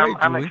great,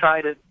 I'm Julie.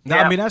 excited. No,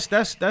 yeah. I mean,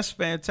 that's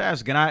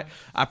fantastic. And I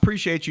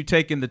appreciate you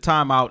taking the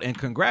time out, and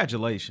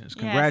congratulations.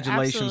 Yes,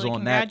 congratulations on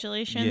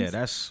congratulations. that. Yeah,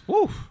 that's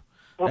woo.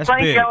 Well, that's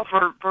thank big. y'all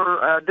for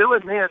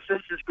doing this.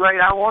 This is great.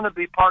 I want to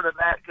be part of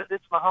that because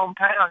it's my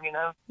hometown, you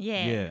know.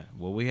 Yeah. Yeah.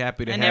 Well, we're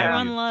happy to and have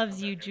everyone you.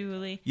 loves you,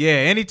 Julie. Yeah.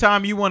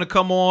 Anytime you want to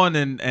come on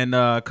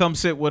and come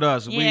sit with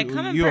us, yeah,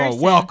 come in you person.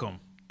 are welcome.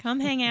 Come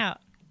hang out.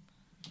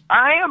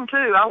 I am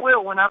too. I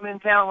will when I'm in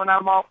town. When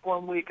I'm off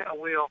 1 week, I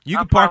will. You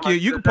can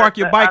park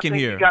your bike in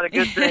here. You got a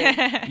good thing.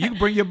 You can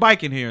bring your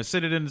bike in here and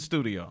sit it in the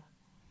studio.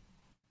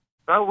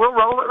 Oh, we'll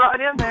roll it right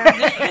in there.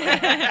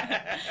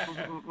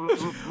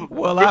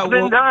 Well, it's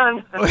been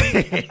done.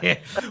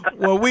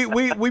 Well,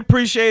 we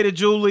appreciate it,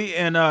 Julie,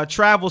 and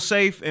travel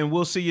safe, and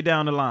we'll see you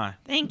down the line.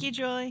 Thank you,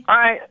 Julie. All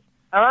right.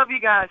 I love you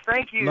guys.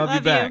 Thank you. Love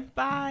you back.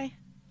 Bye.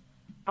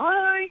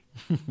 Bye.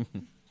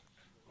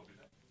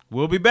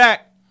 We'll be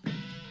back.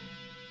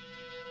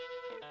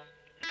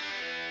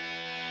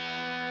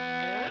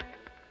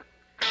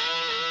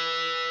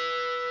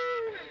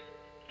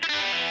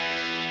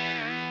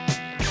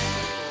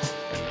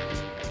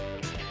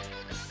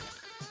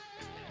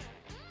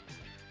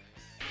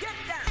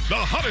 The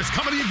hottest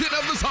comedy event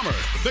of the summer,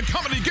 the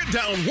Comedy Get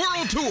Down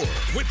World Tour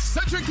with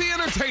Cedric the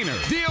Entertainer,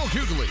 D.L.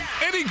 Hughley,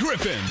 Eddie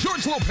Griffin,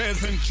 George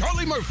Lopez, and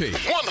Charlie Murphy.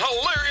 One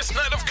hilarious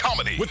night of comedy.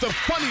 comedy with the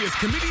funniest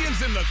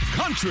comedians in the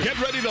country. Get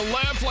ready to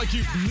laugh like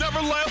you've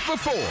never laughed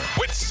before.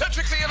 With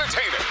Cedric the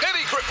Entertainer,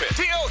 Eddie Griffin,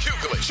 T.L.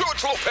 Hughley,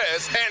 George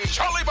Lopez, and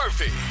Charlie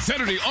Murphy.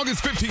 Saturday,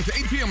 August 15th,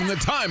 8 p.m. on the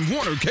Time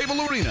Warner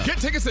Cable Arena. Get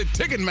tickets at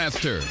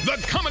Ticketmaster.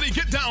 The Comedy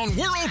Get Down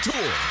World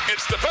Tour.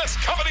 It's the best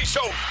comedy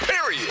show,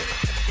 period.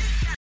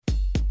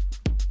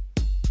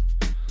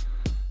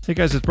 Hey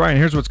guys, it's Brian.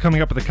 Here's what's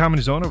coming up at the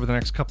Comedy Zone over the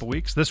next couple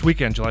weeks. This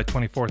weekend, July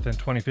 24th and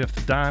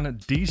 25th, Don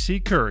D.C.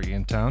 Curry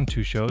in town.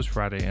 2 shows,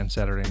 Friday and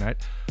Saturday night.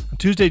 On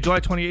Tuesday, July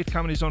 28th,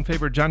 Comedy Zone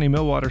favorite Johnny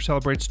Millwater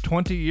celebrates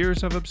 20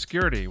 years of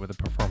obscurity with a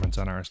performance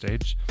on our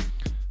stage.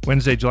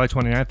 Wednesday, July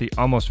 29th, the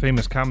Almost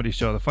Famous Comedy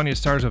Show, the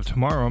funniest stars of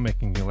tomorrow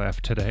making you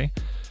laugh today.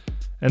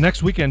 And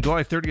next weekend,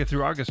 July 30th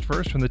through August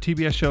 1st, from the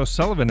TBS show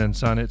Sullivan &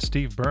 Son, it's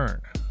Steve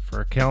Byrne. For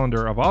a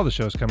calendar of all the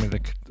shows coming to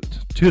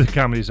the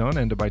Comedy Zone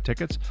and to buy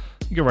tickets,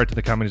 you go right to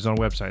the Comedy Zone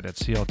website at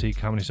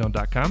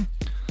cltcomedyzone.com.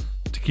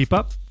 To keep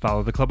up,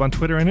 follow the club on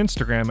Twitter and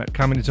Instagram at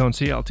Comedy Zone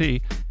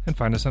CLT, and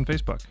find us on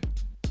Facebook.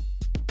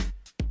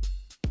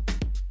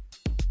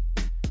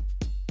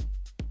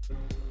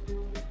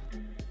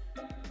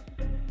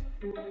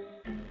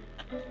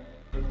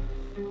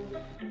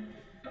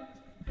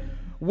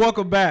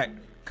 Welcome back,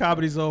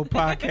 Comedy Zone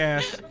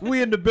Podcast.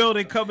 We in the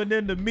building, coming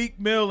in to Meek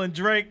Mill and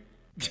Drake,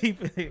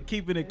 keeping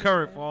it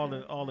current for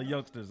all the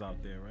youngsters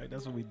out there, right?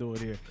 That's what we doing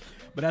here.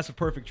 But that's a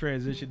perfect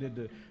transition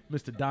into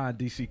Mr. Don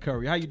D.C.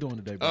 Curry. How you doing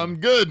today, bro? I'm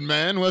good,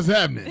 man. What's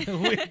happening?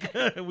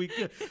 We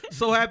good.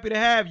 So happy to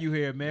have you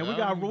here, man. We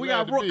got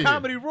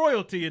comedy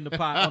royalty on the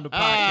podcast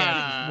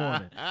this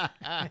morning.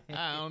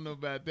 I don't know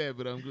about that,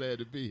 but I'm glad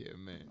to be here,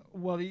 man.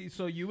 Well,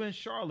 so you in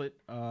Charlotte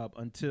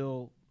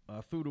until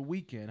through the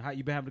weekend. How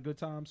you been having a good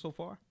time so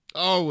far?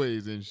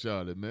 Always in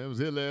Charlotte, man. I was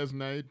here last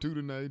night, 2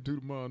 tonight,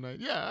 2 tomorrow night.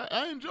 Yeah,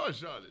 I enjoy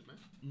Charlotte, man.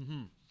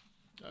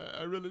 Mm-hmm.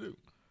 I really do.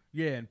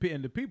 Yeah,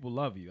 and the people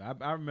love you.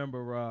 I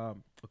remember a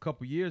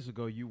couple years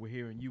ago you were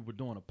here and you were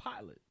doing a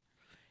pilot,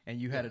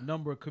 and you had a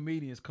number of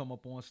comedians come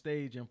up on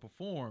stage and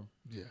perform.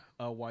 Yeah.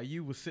 While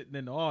you was sitting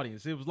in the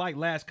audience, it was like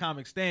Last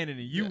Comic Standing,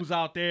 and you was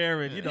out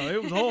there, and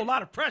it was a whole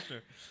lot of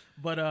pressure.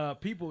 But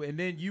people, and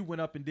then you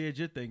went up and did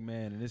your thing,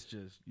 man, and it's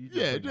just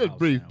just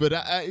brief. But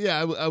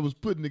I was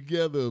putting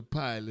together a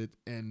pilot,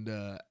 and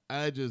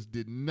I just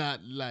did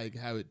not like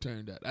how it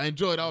turned out. I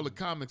enjoyed all the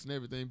comics and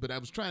everything, but I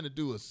was trying to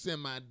do a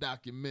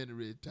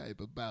semi-documentary type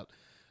about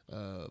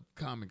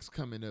comics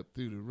coming up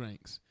through the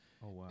ranks.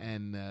 Oh wow!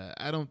 And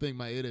I don't think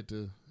my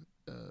editor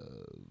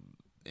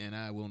and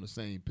I were on the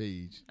same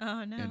page.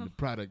 Oh no! And the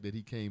product that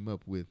he came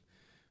up with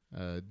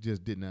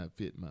just did not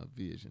fit my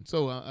vision.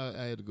 So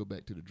I had to go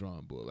back to the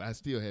drawing board. I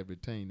still have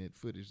retained that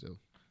footage though.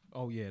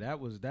 Oh yeah,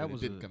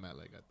 it didn't come out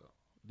like I thought.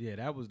 Yeah,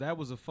 that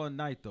was a fun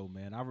night though,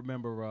 man. I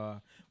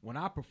remember when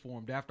I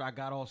performed after I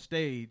got off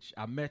stage,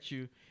 I met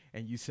you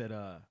and you said,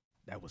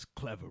 "That was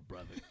clever,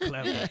 brother.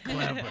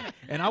 Clever."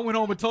 And I went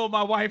home and told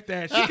my wife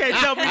that. She can't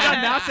tell me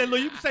nothing now. I said,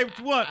 "Look, you can say what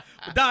you want."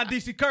 But Don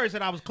D.C. Curry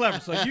said I was clever,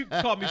 so you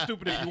can call me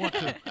stupid if you want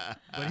to.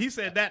 But he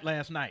said that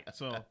last night,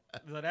 so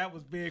that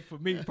was big for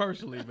me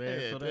personally,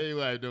 man. Yeah, so tell you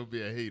why, don't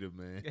be a hater,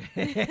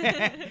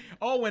 man.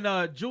 Oh,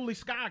 and Julie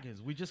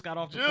Scoggins. We just got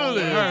off the phone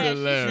Julie with her. is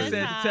hilarious. She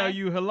said to tell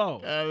you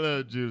hello. I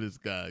love Julie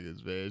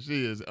Scoggins, man.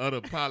 She is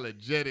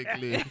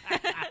unapologetically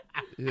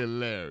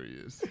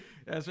hilarious.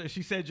 That's what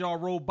she said. Y'all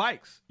rode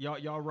bikes.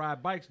 Y'all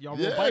ride bikes. Y'all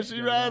yeah, rode bikes. She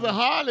rides a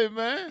Harley,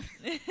 man.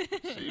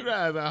 She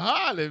rides a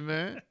Harley,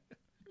 man.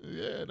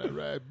 Yeah, and I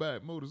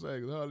ride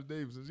motorcycles, Harley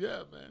Davidsons.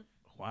 Yeah, man.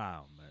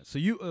 Wow, man. So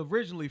you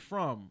originally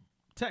from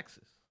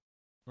Texas,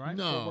 right?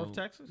 No, Fort Worth,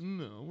 Texas.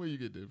 No, where you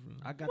get that from?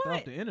 I got that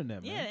off the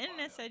internet, man. Yeah, the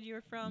internet said you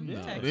were from No,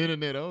 Texas. the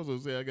internet also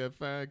say I got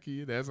 5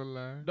 kids. That's a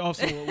lie.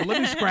 Also, well,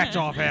 let me scratch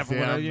off half of Say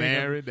what I'm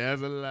married.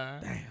 That's a lie.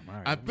 Damn, all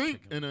right. I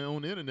think, and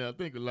on the internet, I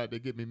think a lot they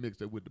get me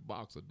mixed up with the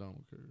boxer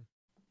Donald Curry.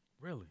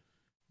 Really?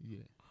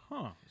 Yeah.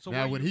 Huh. So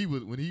now when he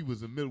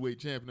was a middleweight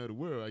champion of the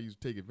world, I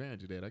used to take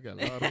advantage of that. I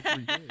got a lot of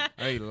free.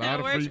 I ate a lot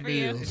of free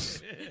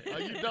meals. Are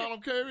you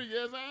Donald Curry?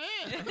 Yes, I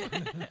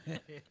am.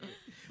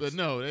 But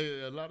no,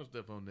 a lot of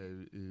stuff on there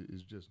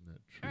is just not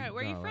true. All right,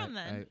 where are you from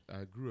then?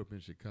 I grew up in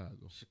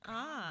Chicago.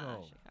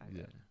 Chicago.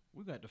 Yeah.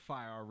 We got to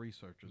fire our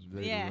researchers.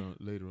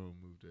 Later on,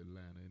 moved to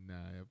Atlanta, and now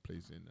I have a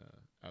place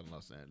out in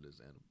Los Angeles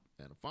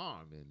and a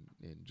farm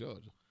in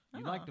Georgia.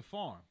 You like the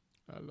farm?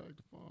 I like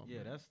the farm.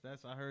 Yeah, man.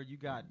 that's. I heard you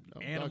got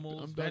I'm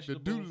animals, I'm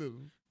vegetables. Dr.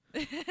 Doolittle.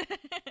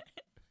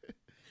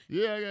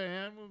 Yeah, I got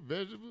animals,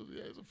 vegetables.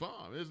 Yeah, it's a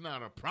farm. It's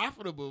not a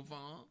profitable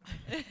farm,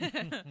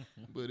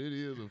 but it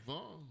is a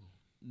farm.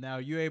 Now,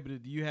 do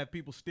you have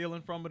people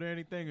stealing from it or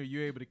anything, or are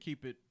you able to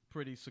keep it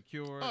pretty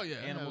secure? Oh yeah,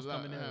 animals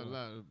coming in. I have a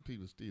lot of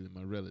people stealing.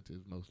 My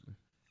relatives mostly.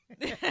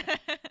 A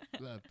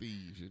lot of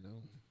thieves, you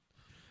know.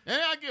 And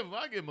I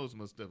give most of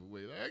my stuff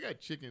away. Like, I got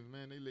chickens,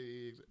 man. They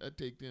lay eggs. I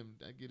get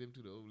them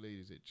to the old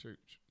ladies at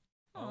church.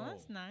 Oh,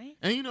 that's nice.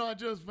 And I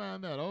just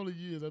found out all the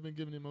years I've been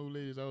giving them old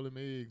ladies all them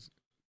eggs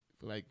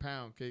for like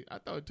pound cake. I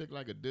thought it took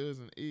like a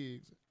dozen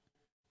eggs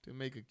to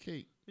make a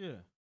cake. Yeah.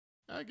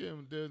 I give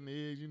them a dozen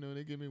eggs.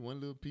 They give me one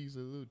little piece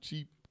of a little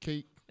cheap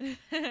cake.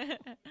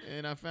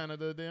 And I found out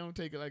that they don't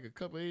take like a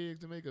couple eggs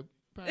to make a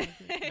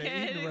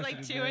It's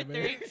like 2 or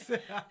 3.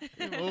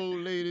 Them old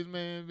ladies,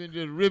 man, been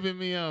just ripping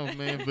me off,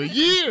 man, for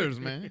years,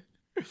 man.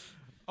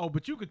 Oh,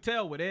 but you could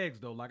tell with eggs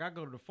though. Like I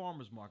go to the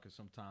farmers market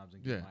sometimes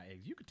and get my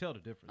eggs. You could tell the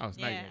difference. Oh, it's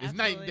Yeah, it's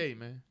night and day,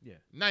 man. Yeah.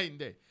 Night and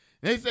day.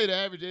 They say the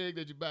average egg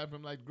that you buy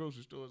from like the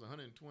grocery store is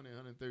 120,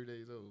 130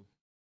 days old.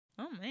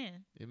 Oh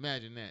man.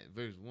 Imagine that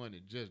versus one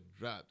that just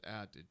dropped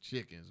out the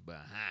chickens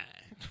behind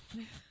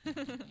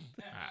an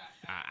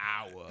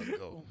hour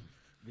ago.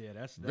 Yeah,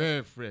 that's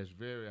Very fresh,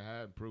 very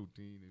high in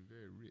protein, and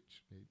very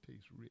rich. They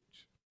taste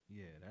rich.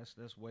 Yeah,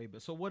 that's way better.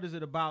 So what is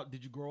it about?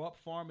 Did you grow up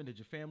farming? Did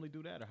your family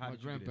do that, or how My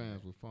did you get into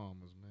grandparents that? were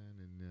farmers, man,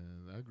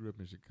 and I grew up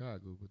in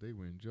Chicago, but they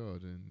were in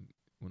Georgia. And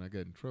when I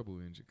got in trouble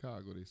in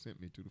Chicago, they sent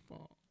me to the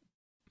farm.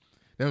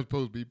 That was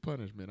supposed to be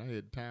punishment. I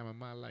had the time of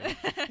my life.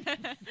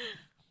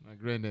 My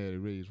granddad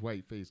had raised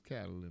white-faced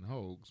cattle and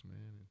hogs,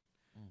 man,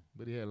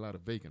 but he had a lot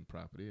of vacant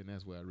property, and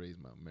that's where I raised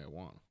my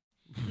marijuana.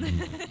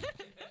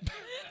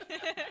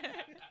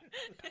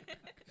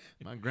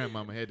 My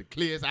grandmama had to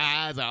clear his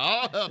eyes of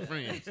all her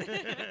friends.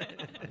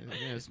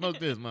 Yeah, smoke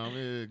this, Mom.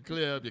 It'll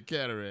clear up your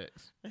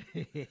cataracts.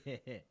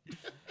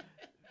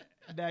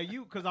 Now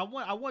because I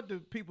want the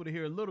people to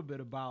hear a little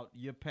bit about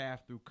your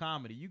path through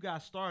comedy. You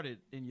got started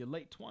in your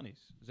late 20s,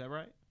 is that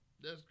right?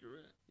 That's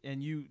correct.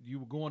 And you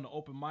were going to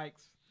open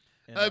mics.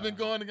 And, I've been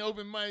going to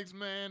open mics,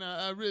 man.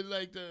 I really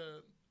like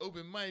the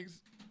open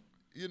mics.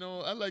 You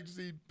know, I like to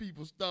see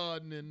people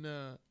starting, and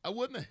I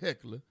wasn't a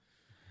heckler.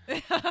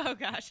 Oh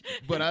gosh.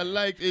 But I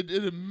liked it.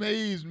 It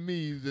amazed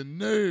me the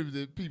nerve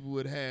that people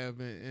would have,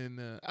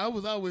 and I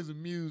was always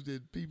amused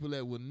at people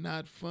that were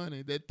not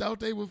funny, that thought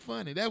they were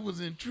funny. That was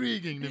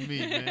intriguing to me,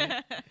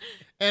 man.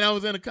 And I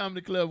was in a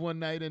comedy club one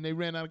night, and they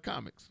ran out of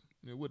comics.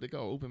 You know, what they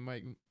call open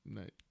mic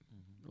night.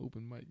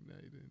 Open mic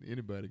night, and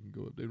anybody can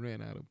go up. They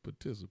ran out of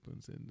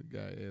participants, and the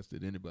guy asked,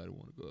 "Did anybody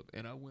want to go up?"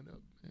 And I went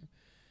up, man.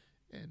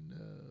 And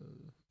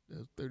that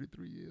was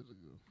 33 years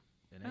ago.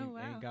 And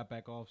wow. ain't got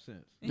back off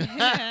since. Got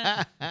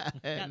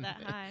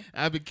that high.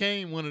 I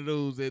became one of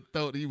those that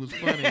thought he was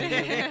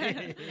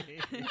funny.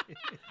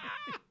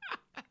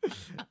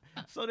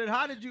 So then,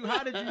 how did you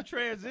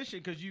transition?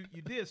 Because you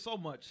did so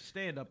much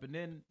stand up, and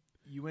then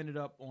you ended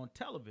up on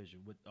television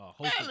with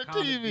hosting the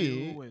Comic TV.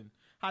 View. And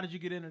how did you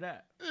get into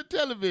that?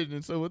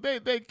 Television. So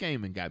they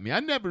came and got me. I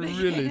never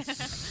really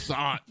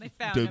sought They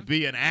found to him.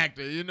 be an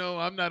actor. You know,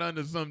 I'm not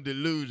under some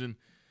illusion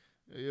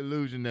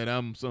that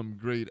I'm some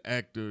great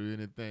actor or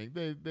anything.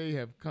 They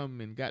have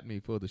come and got me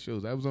for the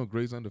shows. I was on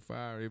Grace Under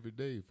Fire every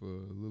day for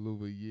a little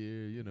over a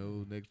year. You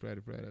know, next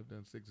Friday I've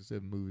done 6 or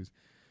 7 movies.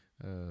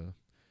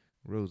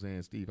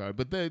 Roseanne, Steve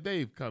Harvey. But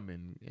they've come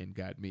and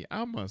got me.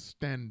 I'm a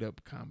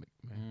stand-up comic,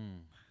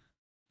 man.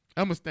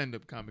 I'm a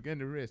stand-up comic,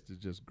 and the rest is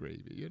just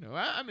gravy. You know,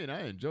 I mean,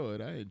 I enjoy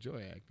it. I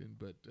enjoy acting,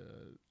 but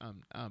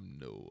I'm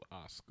no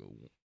Oscar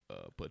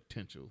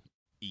potential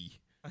E.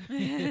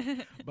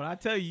 But I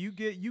tell you,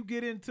 you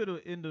get into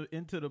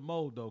the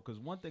mode though, because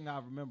one thing I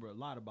remember a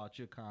lot about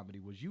your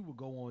comedy was you would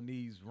go on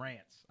these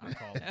rants, I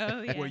call it,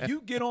 Oh, yeah. where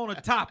you get on a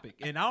topic,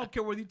 and I don't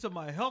care whether you talking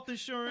about health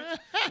insurance,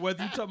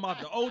 whether you talking about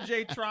the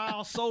OJ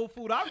trial, soul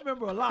food. I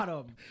remember a lot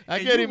of them. I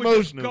and get you would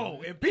just emotional.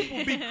 go, and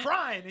people be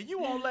crying, and you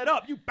won't let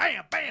up. You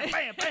bam, bam,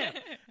 bam, bam.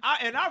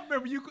 I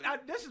remember you.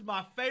 This is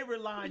my favorite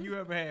line you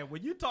ever had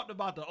when you talked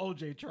about the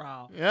OJ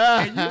trial,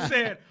 Yeah. and you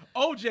said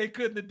OJ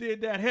couldn't have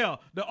did that.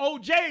 Hell, the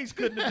OJs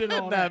couldn't have did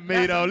all Not that.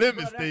 made all them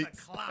Bro,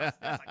 mistakes.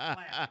 That's a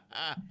classic.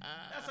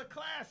 That's a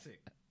classic.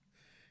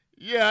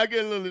 Yeah, I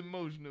get a little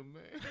emotional,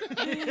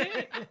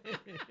 man.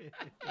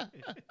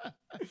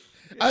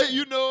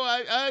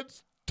 I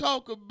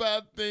talk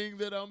about things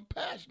that I'm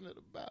passionate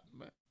about,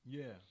 man.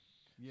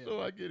 Yeah.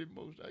 So I get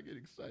emotional. I get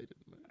excited,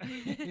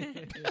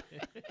 man.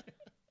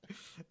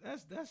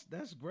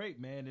 That's great,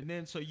 man. And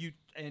then so you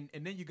and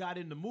then you got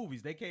into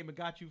movies. They came and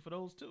got you for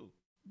those too.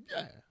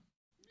 Yeah.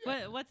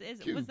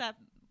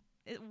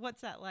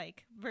 What's that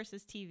like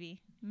versus TV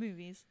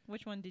movies?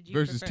 Which one did you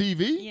Versus prefer?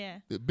 TV? Yeah.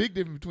 The big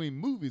difference between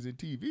movies and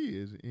TV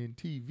is in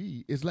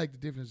TV, it's like the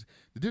difference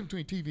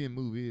between TV and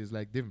movie is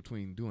like difference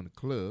between doing a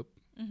club,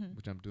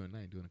 which I'm doing now,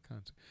 I'm doing a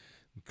concert.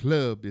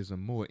 Club is a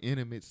more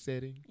intimate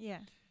setting. Yeah.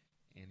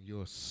 And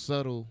your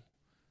subtle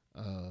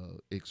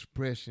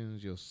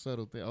expressions, your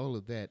subtle thing, all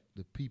of that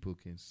the people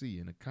can see.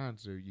 In a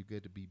concert, you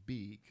get to be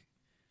big,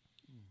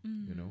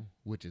 you know,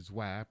 which is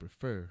why I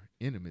prefer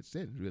intimate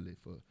settings really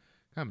for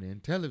comedy. In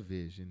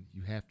television,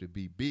 you have to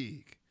be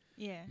big.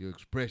 Yeah. Your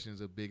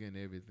expressions are big and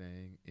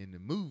everything. In the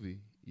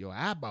movie, your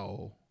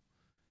eyeball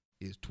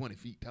is 20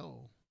 feet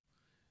tall.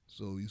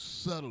 So you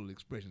subtle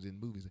expressions in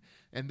movies.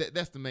 And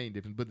that's the main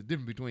difference. But the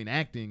difference between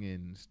acting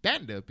and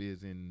stand-up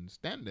is in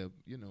stand-up,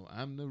 you know,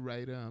 I'm the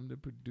writer, I'm the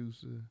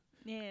producer.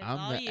 Yeah, it's I'm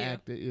all the you.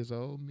 actor, it's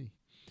all me.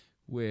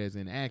 Whereas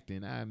in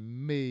acting, I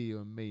may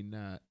or may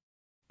not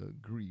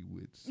agree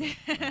with something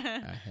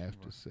I have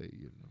to say,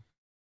 you know.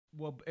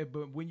 Well,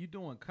 but when you're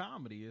doing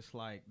comedy, it's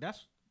like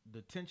that's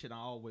the tension I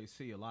always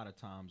see a lot of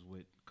times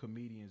with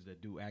comedians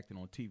that do acting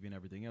on TV and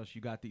everything else.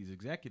 You got these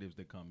executives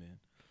that come in,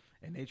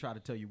 and they try to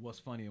tell you what's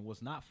funny and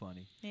what's not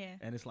funny. Yeah.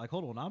 And it's like,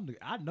 hold on,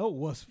 I know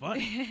what's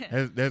funny.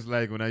 That's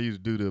like when I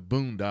used to do the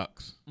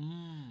Boondocks.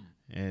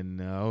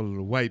 And all of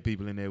the white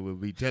people in there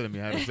would be telling me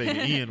how to say the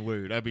N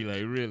word. I'd be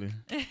like, really?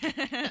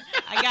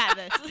 I got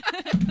this.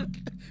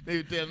 They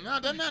would tell me,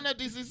 no,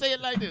 DC, say it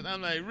like this.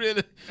 I'm like,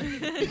 really?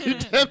 You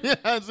tell me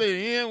how to say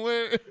the N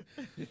word?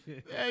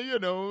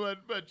 Yeah,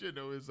 but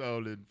it's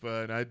all in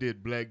fun. I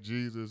did Black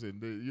Jesus, and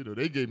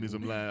they gave me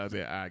some lines. I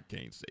said, I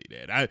can't say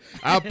that.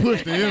 I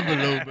pushed the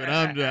envelope,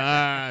 and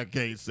I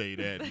can't say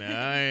that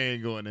now. I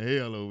ain't going to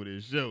hell over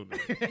this show now.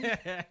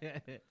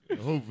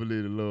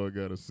 Hopefully the Lord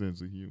got a sense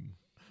of humor.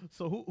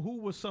 So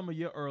who were some of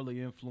your early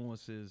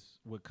influences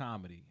with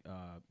comedy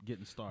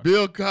getting started?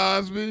 Bill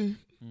Cosby.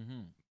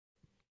 Mm-hmm.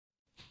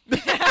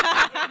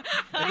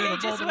 And then he a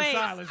just moment of waits.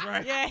 silence,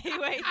 right? Yeah, he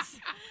waits.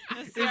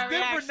 It's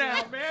different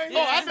now, man.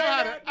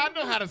 I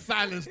know how to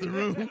silence the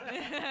room.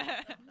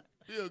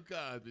 Bill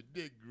Cosby,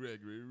 Dick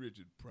Gregory,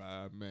 Richard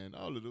Pryor, man,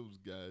 all of those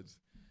guys,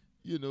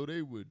 they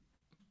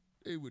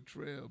were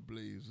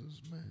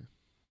trailblazers, man.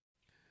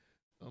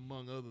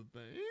 Among other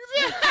things.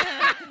 There's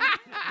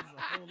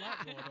a whole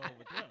lot going on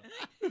with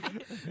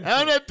them.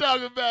 I'm not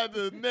talking about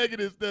the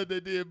negative stuff they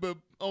did, but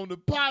on the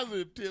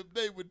positive tip,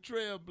 they were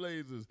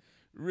trailblazers.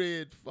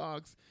 Red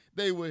Fox,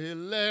 they were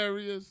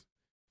hilarious,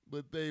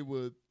 but they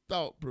were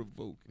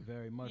thought-provoking.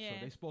 Very much Yeah.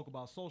 so. They spoke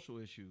about social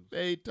issues.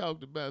 They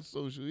talked about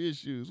social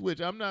issues,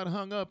 which I'm not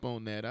hung up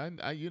on that.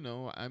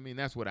 I mean,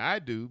 that's what I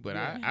do, but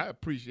I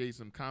appreciate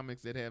some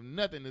comics that have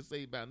nothing to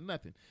say about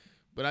nothing.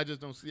 But I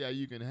just don't see how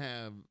you can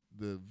have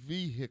the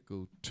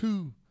vehicle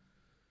to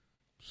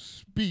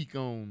speak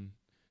on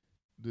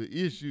the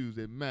issues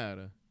that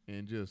matter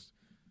and just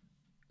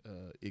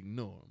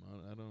ignore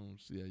them. I don't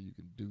see how you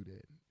can do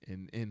that.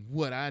 And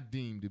what I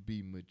deem to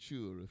be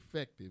mature,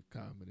 effective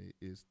comedy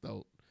is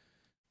thought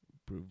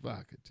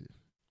provocative,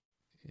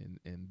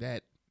 and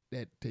that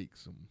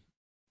takes some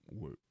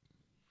work.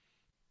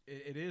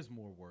 It is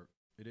more work.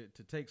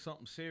 To take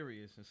something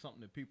serious and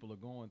something that people are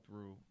going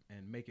through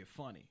and make it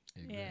funny.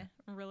 Exactly. Yeah,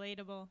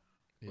 relatable.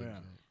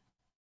 Exactly.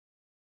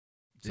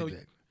 So,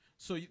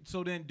 Exactly.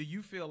 so then, do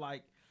you feel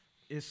like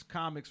it's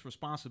comics'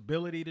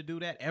 responsibility to do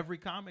that? Every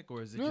comic,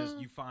 or is it just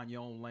you find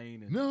your own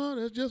lane? And No,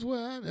 that's just what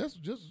I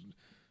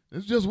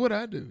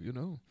do.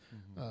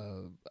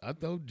 Mm-hmm. I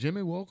thought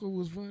Jimmy Walker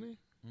was funny.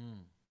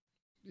 Mm.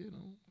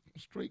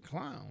 Straight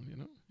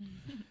clown.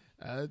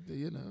 I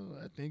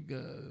think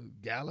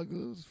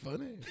Gallagher's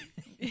funny.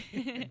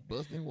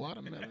 Busting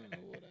watermelon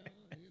or whatever.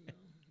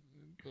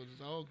 Because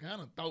it's all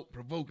kind of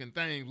thought-provoking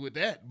things with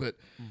that. But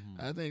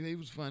I think they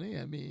was funny.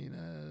 I mean,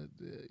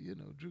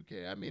 Drew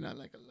Carey. I mean, I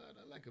like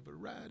a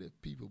variety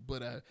of people.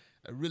 But I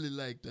really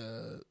liked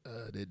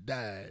that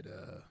died.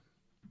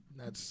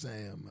 Not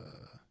Sam.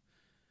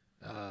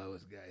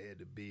 What's the guy had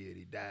the beard?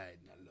 He died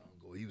not long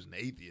ago. He was an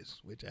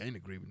atheist, which I ain't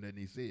agree with nothing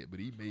he said, but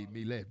he made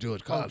me laugh.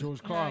 George Carlin.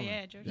 George Oh, Carlin.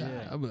 yeah, George Yeah,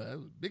 Carlin. I was a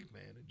big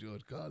fan of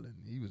George Carlin.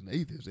 He was an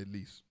atheist, at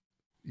least.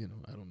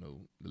 I don't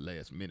know. The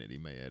last minute he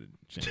may have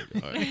changed the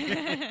heart.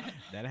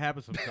 That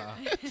happens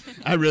sometimes.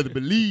 I'd rather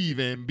believe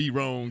and be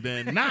wrong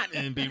than not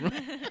and be wrong.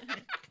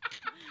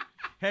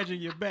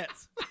 Hedging your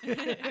bets.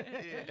 Right,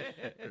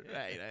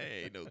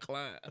 I ain't no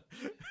clown.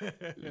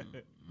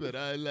 But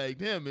I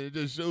liked him, and it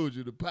just shows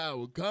you the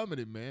power of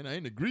comedy, man. I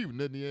ain't agree with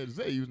nothing he had to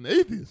say. He was an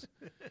atheist.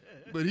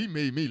 But he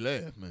made me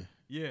laugh, man.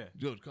 Yeah.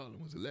 George Carlin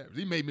was hilarious.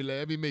 He made me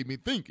laugh. He made me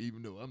think,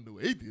 even though I'm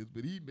no atheist,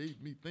 but he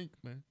made me think,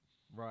 man.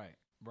 Right.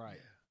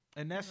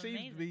 And that That's seems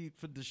amazing. to be,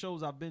 for the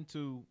shows I've been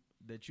to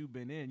that you've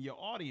been in, your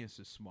audience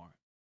is smart.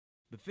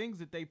 The things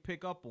that they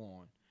pick up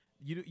on,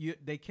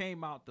 they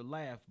came out to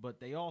laugh, but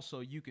they also,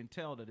 you can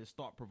tell that it's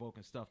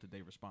thought-provoking stuff that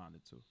they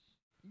responded to.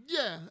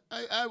 Yeah,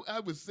 I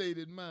would say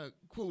that my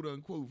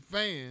quote-unquote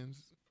fans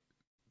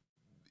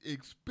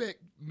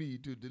expect me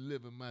to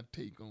deliver my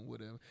take on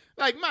whatever.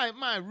 Like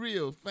my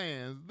real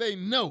fans, they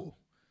know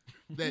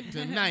that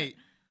tonight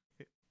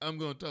I'm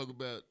going to talk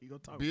about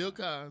Bill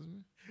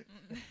Cosby,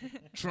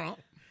 Trump,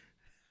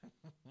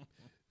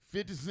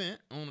 50 Cent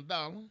on a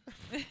dollar.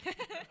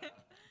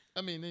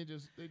 I mean, they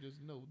just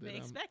know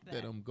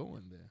that I'm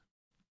going there.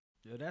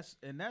 Yeah, that's.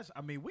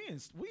 I mean, we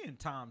in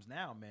times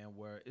now, man,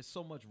 where it's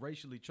so much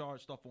racially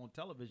charged stuff on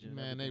television.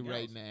 Man, they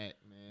writing that,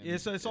 man.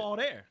 It's all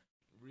there.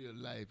 Real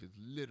life is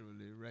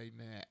literally right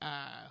now.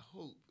 I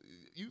hope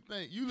you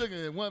think you looking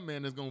at one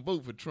man that's gonna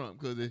vote for Trump,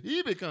 because if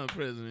he becomes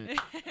president,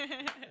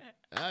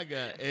 I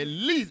got at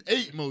least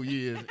 8 more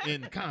years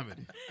in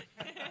comedy.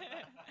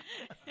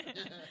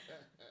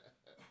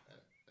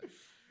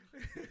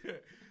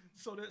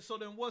 So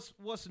then,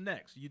 what's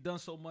next? You've done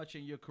so much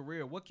in your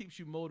career. What keeps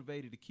you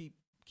motivated to keep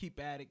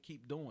at it,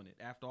 keep doing it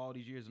after all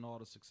these years and all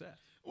the success?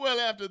 Well,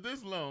 after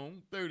this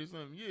long,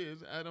 30-something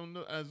years, I don't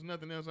know. There's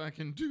nothing else I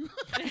can do.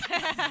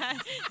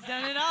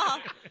 Done it all.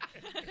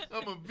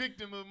 I'm a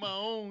victim of my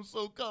own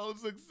so-called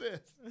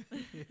success.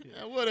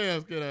 Now, what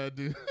else could I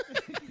do?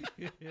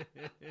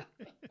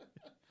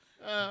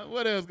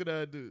 What else could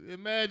I do?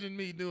 Imagine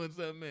me doing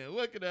something else.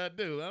 What could I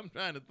do? I'm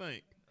trying to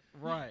think.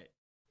 Right.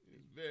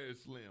 It's very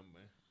slim,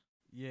 man.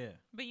 Yeah.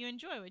 But you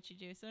enjoy what you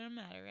do, so it don't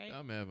matter, right?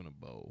 I'm having a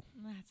bowl.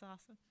 That's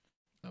awesome.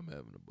 I'm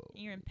having a bowl.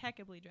 You're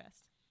impeccably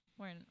dressed.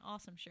 Wearing an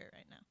awesome shirt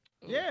right now.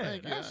 Oh, Yeah,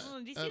 thank you. do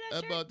you see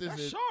that shirt? bought this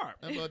That's at, sharp.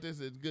 I bought this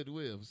at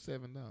Goodwill for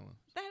 $7.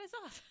 That is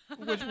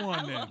awesome. Which one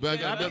I then? love But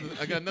that.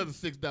 I got another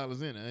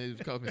 $6 in it.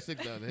 It cost me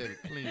 $6 to have it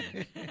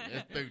clean.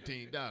 That's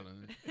 $13.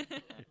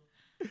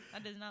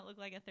 That does not look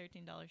like a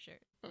 $13 shirt.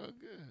 Oh,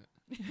 good.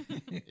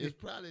 It's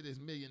probably this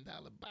 $1 million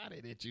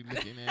body that you're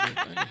looking at.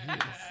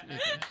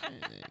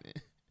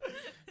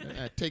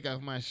 I take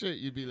off my shirt,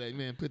 you'd be like,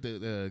 man, put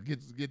the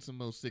get some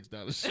more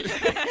 $6 shirt.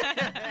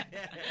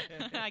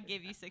 I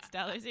give you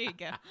 $6. Here you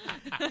go.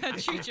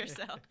 Treat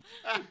yourself.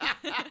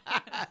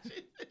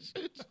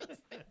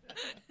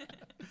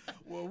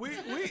 Well, we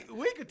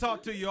could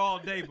talk to you all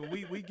day, but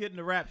we getting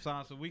the raps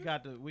on, so we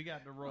got to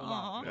roll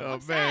out. Oh,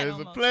 I'm sad man, it's a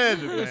almost.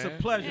 pleasure, man. It's a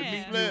pleasure Yeah. meeting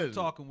you Pleasure. and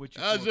talking with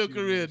you. How's for a your few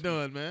career minutes, man.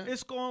 doing, man?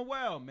 It's going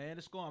well, man.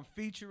 It's going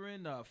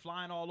featuring,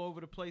 flying all over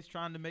the place,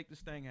 trying to make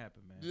this thing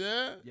happen, man.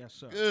 Yeah? Yes,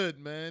 sir. Good,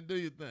 man. Do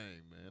your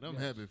thing, man. I'm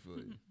Yes. happy for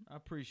you. I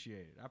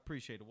appreciate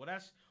it. Well,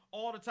 that's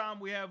all the time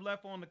we have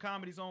left on the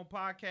Comedy Zone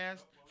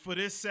podcast for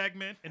this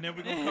segment, and then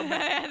we're gonna come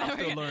back. I'm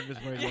still learning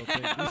this radio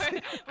thing.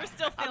 We're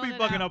still I feeling be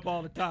it bugging out. up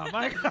all the time.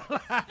 I ain't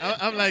gonna lie.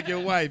 I'm like your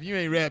wife. You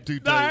ain't rap too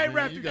tight. No, I ain't man.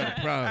 rap You too got tight.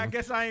 a problem. I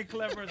guess I ain't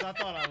clever as I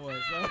thought I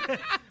was. So.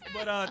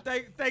 But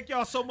thank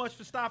y'all so much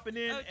for stopping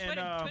in.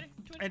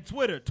 And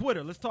Twitter.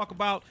 Let's talk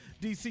about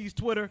DC's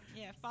Twitter.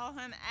 Yeah, follow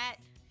him at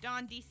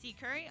Don DC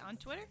Curry on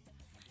Twitter,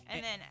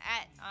 and then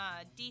at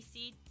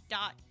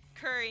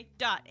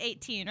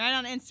DC.Curry.18 right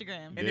on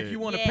Instagram. And if you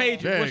want to Yeah. page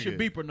it, Very what's your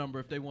good. beeper number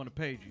if they want to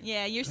page you?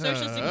 Yeah, your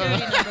social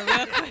security number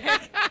real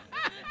quick.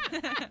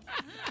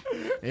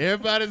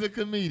 Everybody's a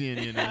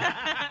comedian, you know.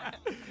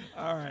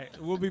 All right,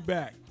 we'll be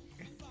back.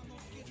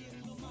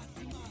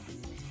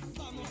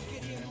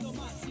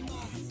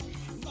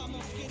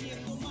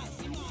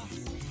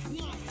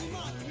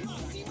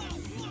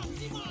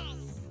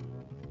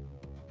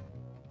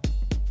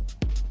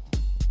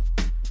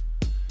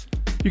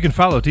 You can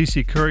follow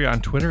DC Curry on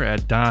Twitter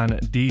at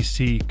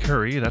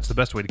DonDCCurry. That's the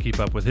best way to keep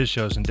up with his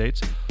shows and dates.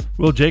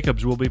 Will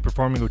Jacobs will be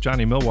performing with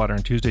Johnny Millwater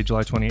on Tuesday,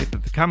 July 28th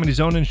at the Comedy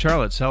Zone in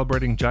Charlotte,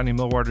 celebrating Johnny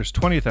Millwater's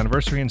 20th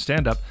anniversary in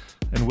stand-up,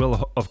 and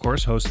will, of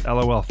course, host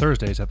LOL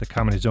Thursdays at the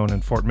Comedy Zone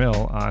in Fort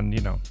Mill on,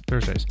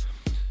 Thursdays.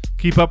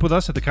 Keep up with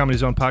us at the Comedy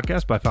Zone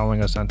Podcast by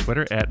following us on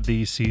Twitter at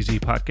the CZ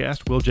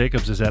Podcast. Will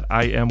Jacobs is at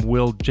I am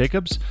Will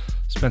Jacobs.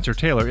 Spencer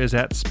Taylor is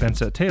at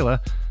Spencer Taylor.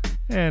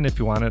 And if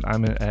you want it,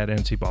 I'm at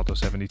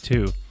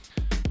NCBalto72.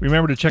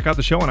 Remember to check out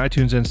the show on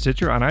iTunes and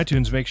Stitcher. On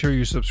iTunes, make sure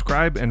you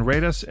subscribe and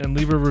rate us and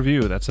leave a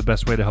review. That's the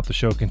best way to help the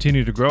show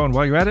continue to grow. And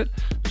while you're at it,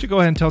 you should go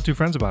ahead and tell 2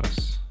 friends about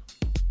us.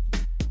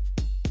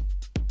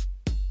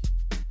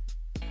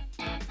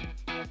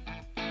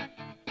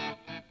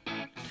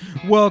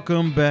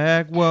 Welcome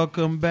back. Boo.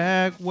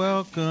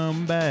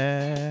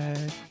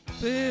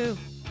 You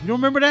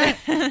don't remember that?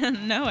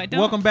 No, I don't.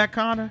 Welcome back,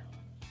 Connor.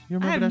 You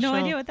remember I have that no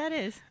show? idea what that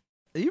is.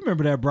 You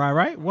remember that, Bri,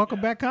 right?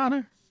 Welcome back,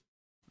 Connor.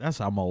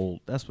 I'm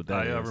old. That's what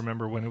that I is.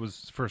 remember when it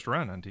was first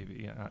run on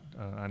TV,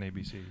 on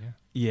ABC. Yeah.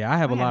 Yeah, I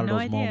have a I lot had of no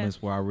those idea.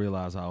 moments where I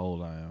realize how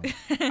old I am.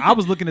 I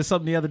was looking at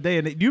something the other day,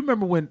 and do you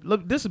remember when?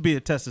 Look, this would be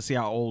a test to see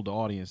how old the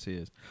audience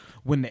is.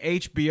 When the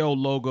HBO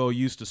logo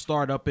used to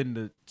start up in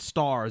the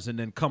stars and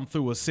then come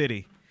through a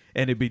city,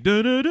 and it'd be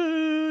Yeah,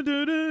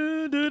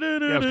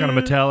 it was kind of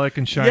metallic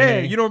and shiny. Yeah,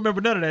 you don't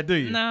remember none of that, do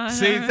you? No.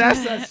 See,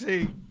 that's that.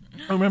 See,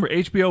 I remember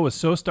HBO was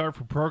so starved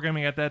for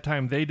programming at that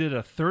time, they did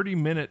a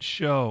 30-minute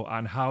show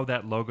on how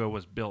that logo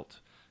was built.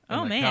 And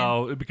Oh, like man.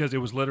 how, because it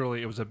was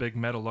a big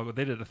metal logo.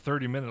 They did a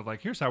 30-minute,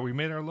 like, here's how we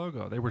made our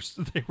logo. They were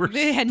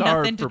They had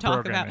starved nothing to for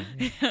talk about.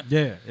 programming.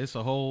 yeah, it's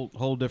a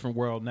whole different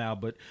world now.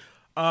 But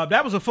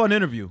that was a fun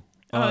interview.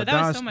 Oh, that was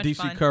Don so much DC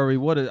fun. Curry,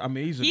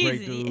 he's a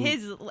great dude.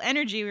 His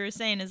energy, we were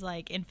saying, is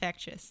like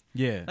infectious.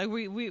 Yeah. Like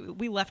we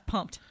left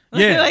pumped.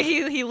 Yeah. Like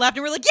he left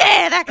and we're like,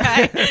 yeah, that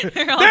guy.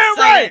 We're all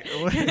Damn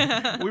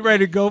excited. right. We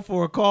ready to go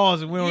for a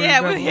cause, and we don't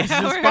let's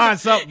just we're- find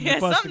something yeah,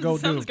 for us to go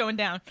do. something's going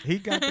down. He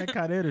got that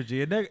kind of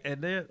energy, and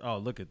they oh,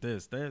 look at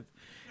this.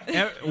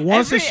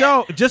 Once a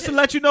show, just to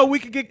let you know, we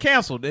could get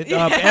canceled.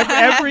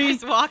 Every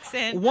just walks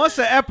in. once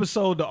an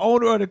episode, the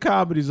owner of the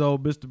Comedy Zone,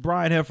 Mr.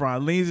 Brian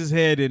Heffron, leans his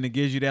head in and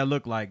gives you that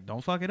look like,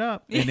 "Don't fuck it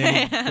up," and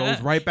then he goes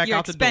right back You're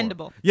out the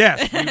expendable. door.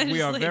 Yes, we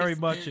Just are leave very us.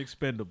 much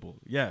expendable.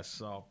 Yes,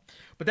 so,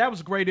 but that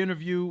was a great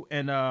interview,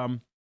 and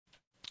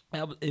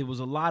it was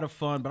a lot of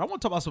fun. But I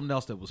want to talk about something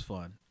else that was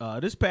fun.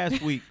 This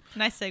past week,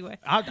 Nice segue.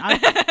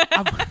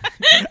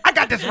 I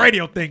got this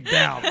radio thing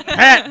down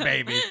pat,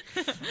 baby.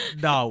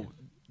 No,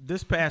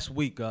 this past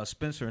week,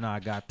 Spencer and I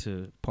got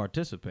to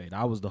participate.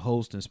 I was the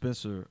host, and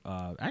Spencer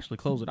actually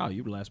closed it out.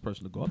 You were the last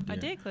person to go up there. I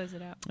did close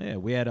it out. Yeah,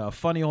 we had a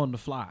Funny on the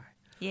Fly.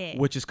 Yeah.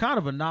 Which is kind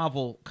of a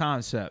novel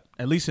concept,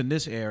 at least in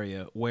this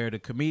area, where the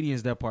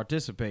comedians that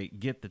participate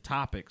get the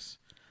topics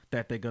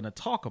that they're going to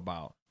talk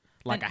about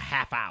like a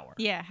half hour.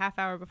 Yeah, half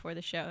hour before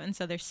the show. And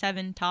so there's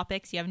 7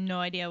 topics. You have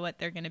no idea what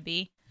they're going to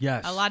be.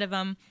 Yes. A lot of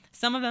them,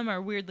 some of them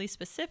are weirdly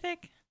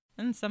specific,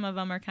 and some of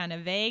them are kind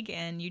of vague,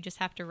 and you just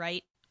have to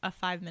write a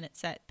 5-minute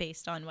set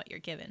based on what you're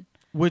given.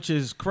 Which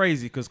is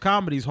crazy because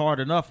comedy's hard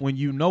enough when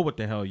you know what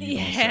the hell you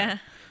gonna say.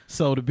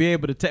 So to be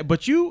able to take,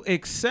 but you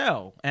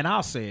excel, and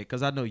I'll say it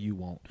because I know you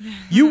won't.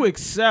 You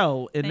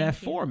excel in that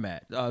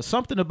format.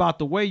 Something about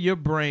the way your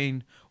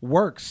brain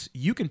works,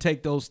 you can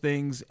take those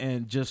things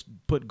and just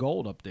put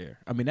gold up there.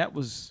 I mean, that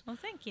was. Well,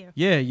 thank you.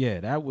 Yeah,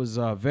 that was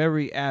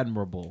very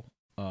admirable.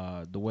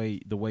 The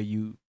way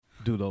you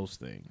do those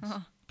things.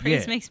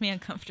 Praise makes me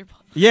uncomfortable.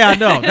 Yeah, I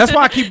know. That's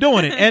why I keep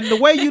doing it. And the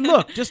way you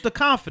look, just the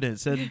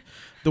confidence and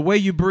the way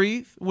you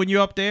breathe when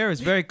you're up there is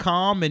very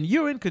calm, and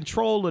you're in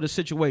control of the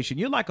situation.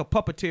 You're like a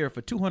puppeteer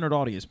for 200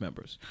 audience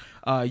members.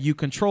 You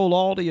control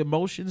all the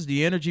emotions.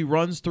 The energy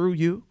runs through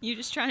you. You're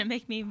just trying to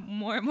make me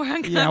more and more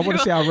uncomfortable. Yeah, I want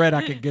to see how red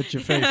I can get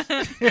your face.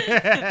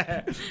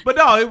 But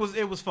no,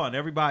 it was fun.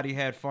 Everybody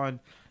had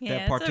fun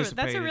that participated.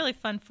 That's a really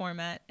fun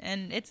format,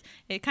 and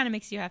it kind of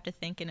makes you have to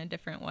think in a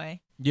different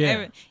way.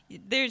 Yeah.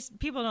 There's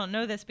people don't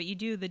know this, but you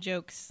do the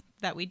jokes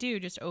that we do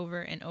just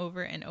over and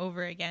over and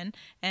over again,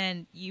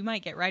 and you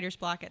might get writer's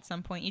block at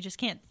some point. You just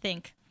can't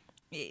think,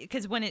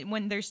 because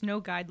when there's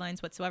no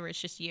guidelines whatsoever, it's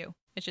just you.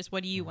 It's just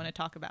what do you want to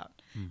talk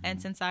about. Mm-hmm.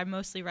 And since I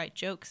mostly write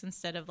jokes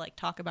instead of like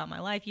talk about my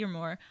life, you're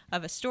more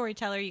of a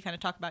storyteller. You kind of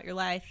talk about your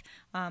life,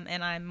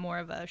 and I'm more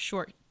of a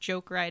short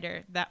joke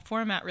writer. That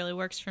format really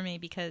works for me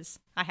because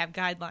I have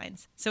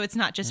guidelines, so it's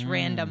not just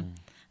random.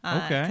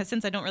 Okay. Because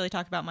since I don't really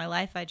talk about my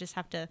life, I just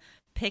have to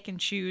pick and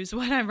choose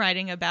what I'm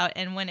writing about.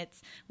 And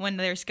when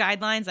there's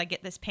guidelines, I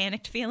get this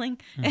panicked feeling,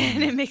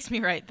 and it makes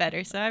me write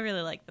better. So I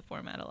really like the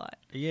format a lot.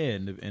 Yeah,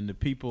 and the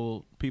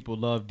people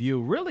loved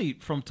you really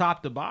from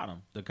top to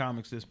bottom. The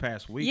comics this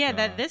past week.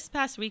 Yeah, this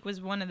past week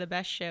was one of the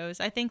best shows.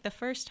 I think the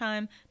first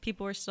time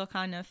people were still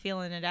kind of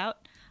feeling it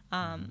out,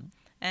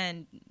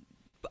 and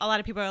a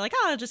lot of people are like,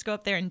 oh, I'll just go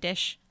up there and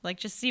dish, like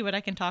just see what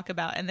I can talk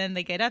about. And then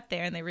they get up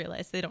there and they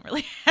realize they don't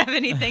really have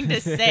anything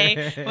to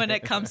say when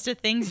it comes to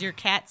things your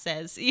cat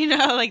says,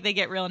 like they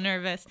get real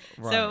nervous.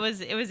 Right. So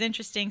it was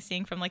interesting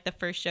seeing from like the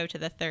first show to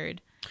the third.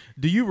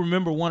 Do you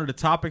remember one of the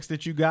topics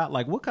that you got?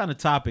 Like what kind of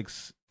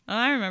topics? Oh,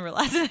 I remember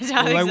lots of the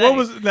topics. Like what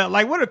was that?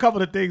 Like what are a couple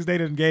of things they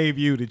done gave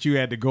you that you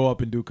had to go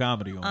up and do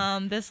comedy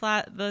on? This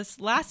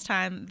last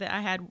time that I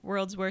had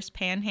world's worst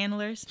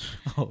panhandlers.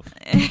 Oh,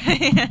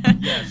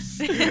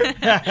 yes.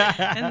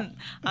 And,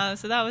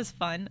 so that was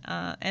fun.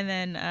 And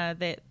then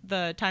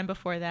the time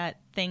before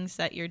that, things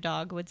that your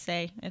dog would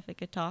say if it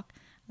could talk.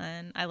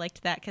 And I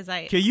liked that because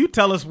Can you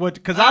tell us what?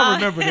 Because I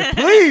remember that.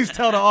 Please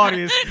tell the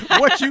audience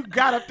what you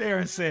got up there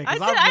and said.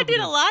 I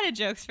did a lot of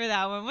jokes for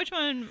that one. Which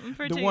one?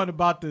 The one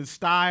about the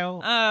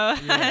style. Oh,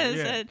 I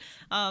said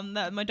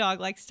that my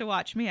dog likes to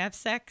watch me have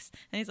sex,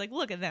 and he's like,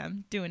 "Look at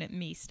them doing it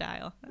me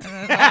style."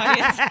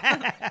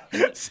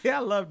 See, I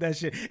love that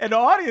shit, and the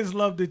audience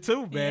loved it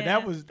too, man. Yeah.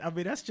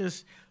 That's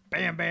just.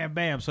 Bam, bam,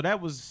 bam. So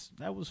that was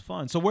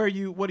fun. So what are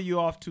you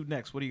off to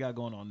next? What do you got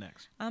going on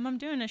next? I'm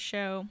doing a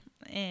show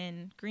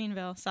in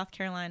Greenville, South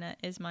Carolina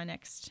is my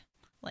next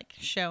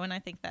show, and I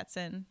think that's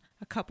in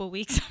a couple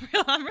weeks.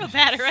 I'm real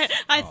bad at it.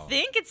 I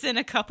think it's in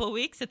a couple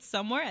weeks. It's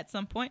somewhere at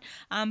some point.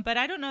 But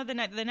I don't know the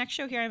next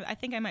show here. I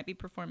think I might be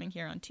performing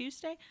here on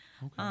Tuesday.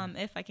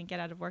 Okay. If I can get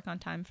out of work on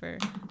time for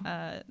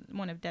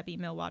one of Debbie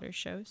Millwater's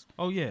shows.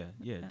 Oh yeah.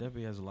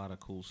 Debbie has a lot of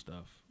cool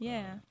stuff.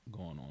 Yeah.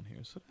 Going on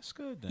here, so that's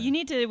good. Then.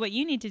 What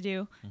you need to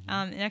do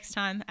next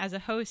time as a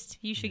host,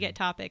 you should get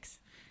topics.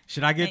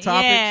 Should I get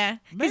topics? Yeah,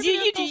 because you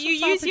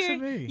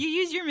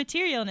use your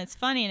material and it's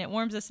funny and it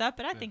warms us up.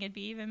 But I think it'd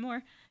be even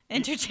more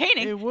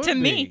entertaining to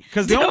me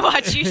to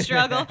watch you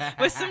struggle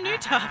with some new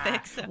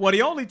topics. Well,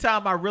 the only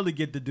time I really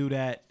get to do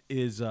that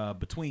is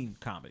between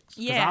comics.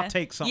 Yeah, I'll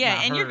take something.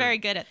 Yeah, and you're very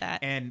good at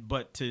that.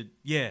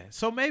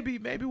 So maybe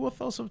we'll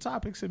throw some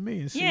topics at me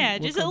and see. Yeah,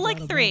 just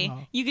like 3.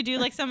 You could do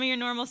like some of your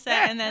normal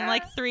set and then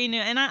like 3 new.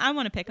 And I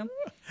want to pick them.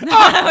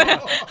 I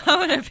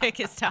want to pick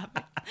his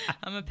topic.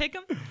 I'm gonna pick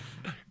them.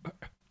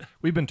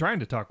 We've been trying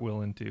to talk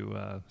Will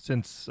into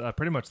since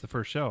pretty much the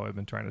first show. I've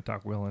been trying to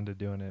talk Will into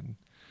doing it.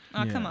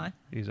 Oh, come on.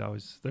 There's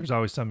always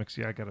some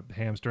excuse. I got a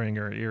hamstring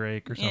or an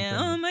earache or something.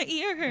 Yeah, my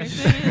ear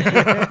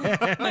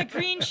hurts. My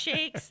green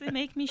shakes, they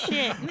make me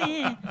shit.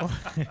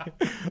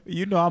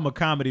 You know I'm a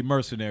comedy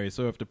mercenary,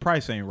 so if the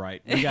price ain't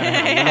right, we got to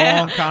have a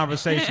long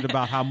conversation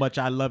about how much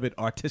I love it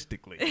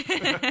artistically.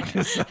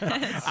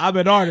 I'm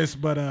an artist,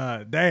 but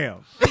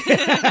damn.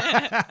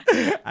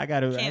 I got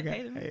to. Can't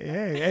pay them.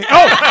 Hey.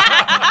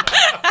 Oh!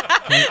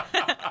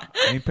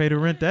 Ain't pay the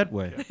rent that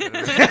way.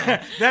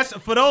 That's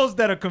for those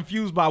that are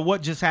confused by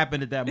what just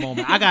happened at that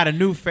moment. I got a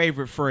new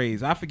favorite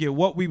phrase. I forget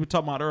what we were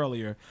talking about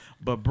earlier,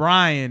 but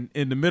Brian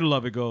in the middle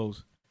of it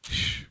goes,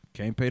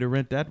 "Can't pay the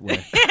rent that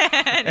way."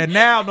 And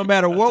now, no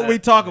matter what we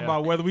talk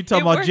about, whether we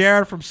talk about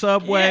Jared from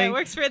Subway, it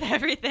works for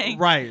everything.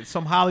 Right?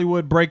 Some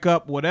Hollywood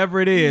breakup, whatever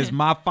it is.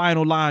 My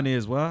final line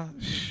is, "Well,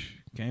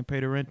 can't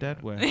pay the rent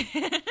that way."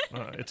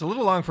 It's a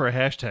little long for a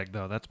hashtag,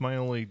 though. That's my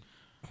only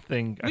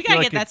thing. We I gotta feel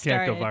like get that it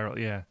can't started. go viral.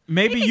 Yeah.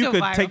 Maybe you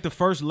could take the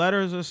first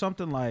letters or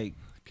something like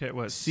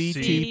what?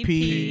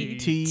 CTPT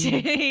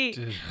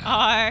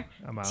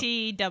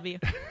RTW.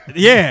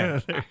 Yeah.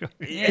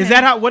 Is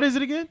that how? What is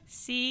it again?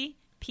 CTPT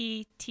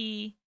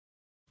PTRTW.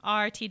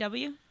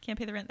 Can't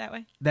pay the rent that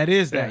way. That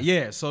is that,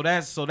 yeah. So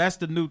that's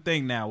the new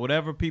thing now.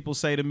 Whatever people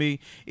say to me,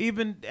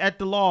 even at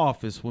the law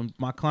office when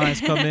my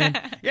clients come in,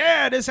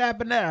 yeah, this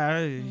happened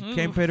there. You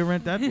can't pay the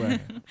rent that way.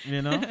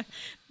 You know,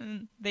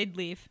 they'd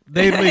leave.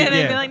 They'd leave. They'd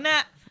Yeah. be like,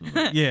 nah.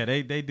 Yeah,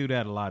 they do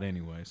that a lot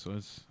anyway. So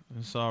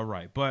it's all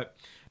right. But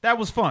that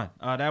was fun.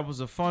 That was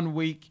a fun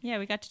week. Yeah,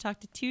 we got to talk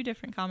to 2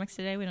 different comics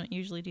today. We don't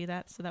usually do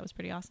that, so that was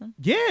pretty awesome.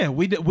 Yeah,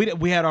 we did.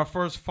 We had our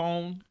first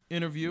phone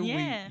interview.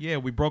 Yeah.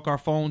 We broke our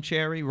phone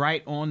cherry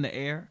right on the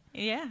air.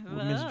 Yeah.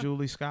 With Miss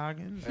Julie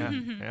Scoggins.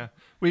 Yeah.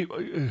 I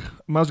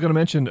was going to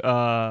mention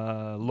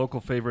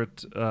local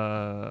favorite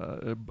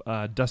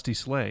Dusty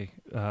Slay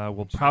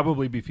will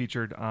probably be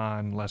featured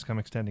on Last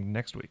Comic Standing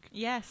next week.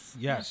 Yes.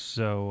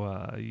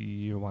 So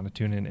you want to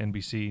tune in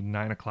NBC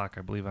 9 o'clock,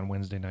 I believe, on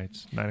Wednesday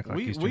nights, 9 o'clock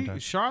Eastern time.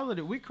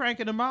 Charlotte, we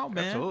cranking them out,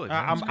 man. Absolutely.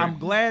 I'm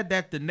glad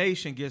that the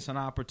nation gets an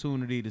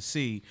opportunity to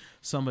see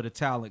some of the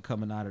talent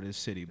coming out of this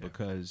city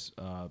because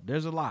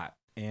there's a lot.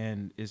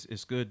 And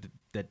it's good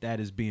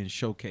that is being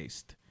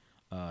showcased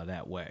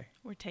that way.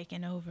 We're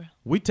taking over.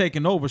 We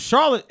taking over.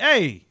 Charlotte,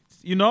 hey,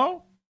 you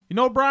know,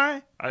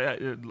 Brian?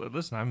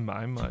 Listen, I'm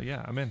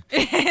in.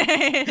 He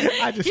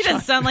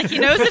doesn't sound like he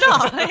knows it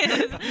all.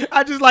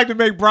 I just like to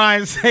make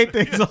Brian say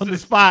things on the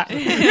spot.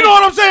 You know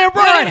what I'm saying,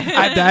 Brian?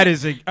 that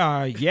is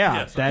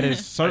that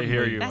is certainly I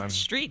hear you. That's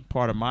street.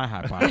 part of my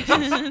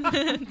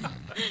hypothesis.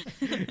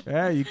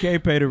 Yeah, you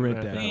can't pay the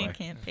rent that way. You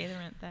can't pay the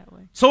rent that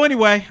way. So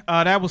anyway,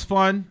 that was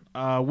fun.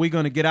 We're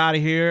going to get out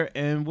of here,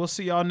 and we'll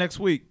see y'all next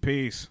week.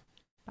 Peace.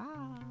 Bye.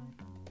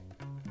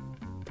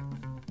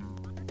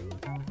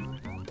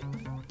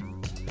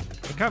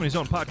 The Comedy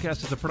Zone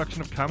podcast is a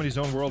production of Comedy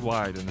Zone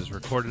Worldwide and is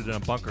recorded in a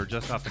bunker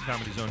just off the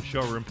Comedy Zone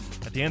showroom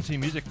at the NC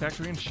Music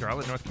Factory in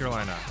Charlotte, North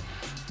Carolina.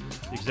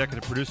 The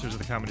executive producers of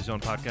the Comedy Zone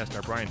podcast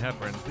are Brian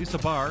Hepburn, Lisa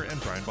Barr, and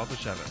Brian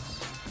Baltashevitz.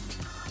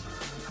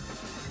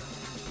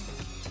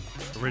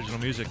 Original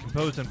music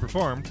composed and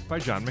performed by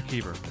John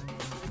McKeever.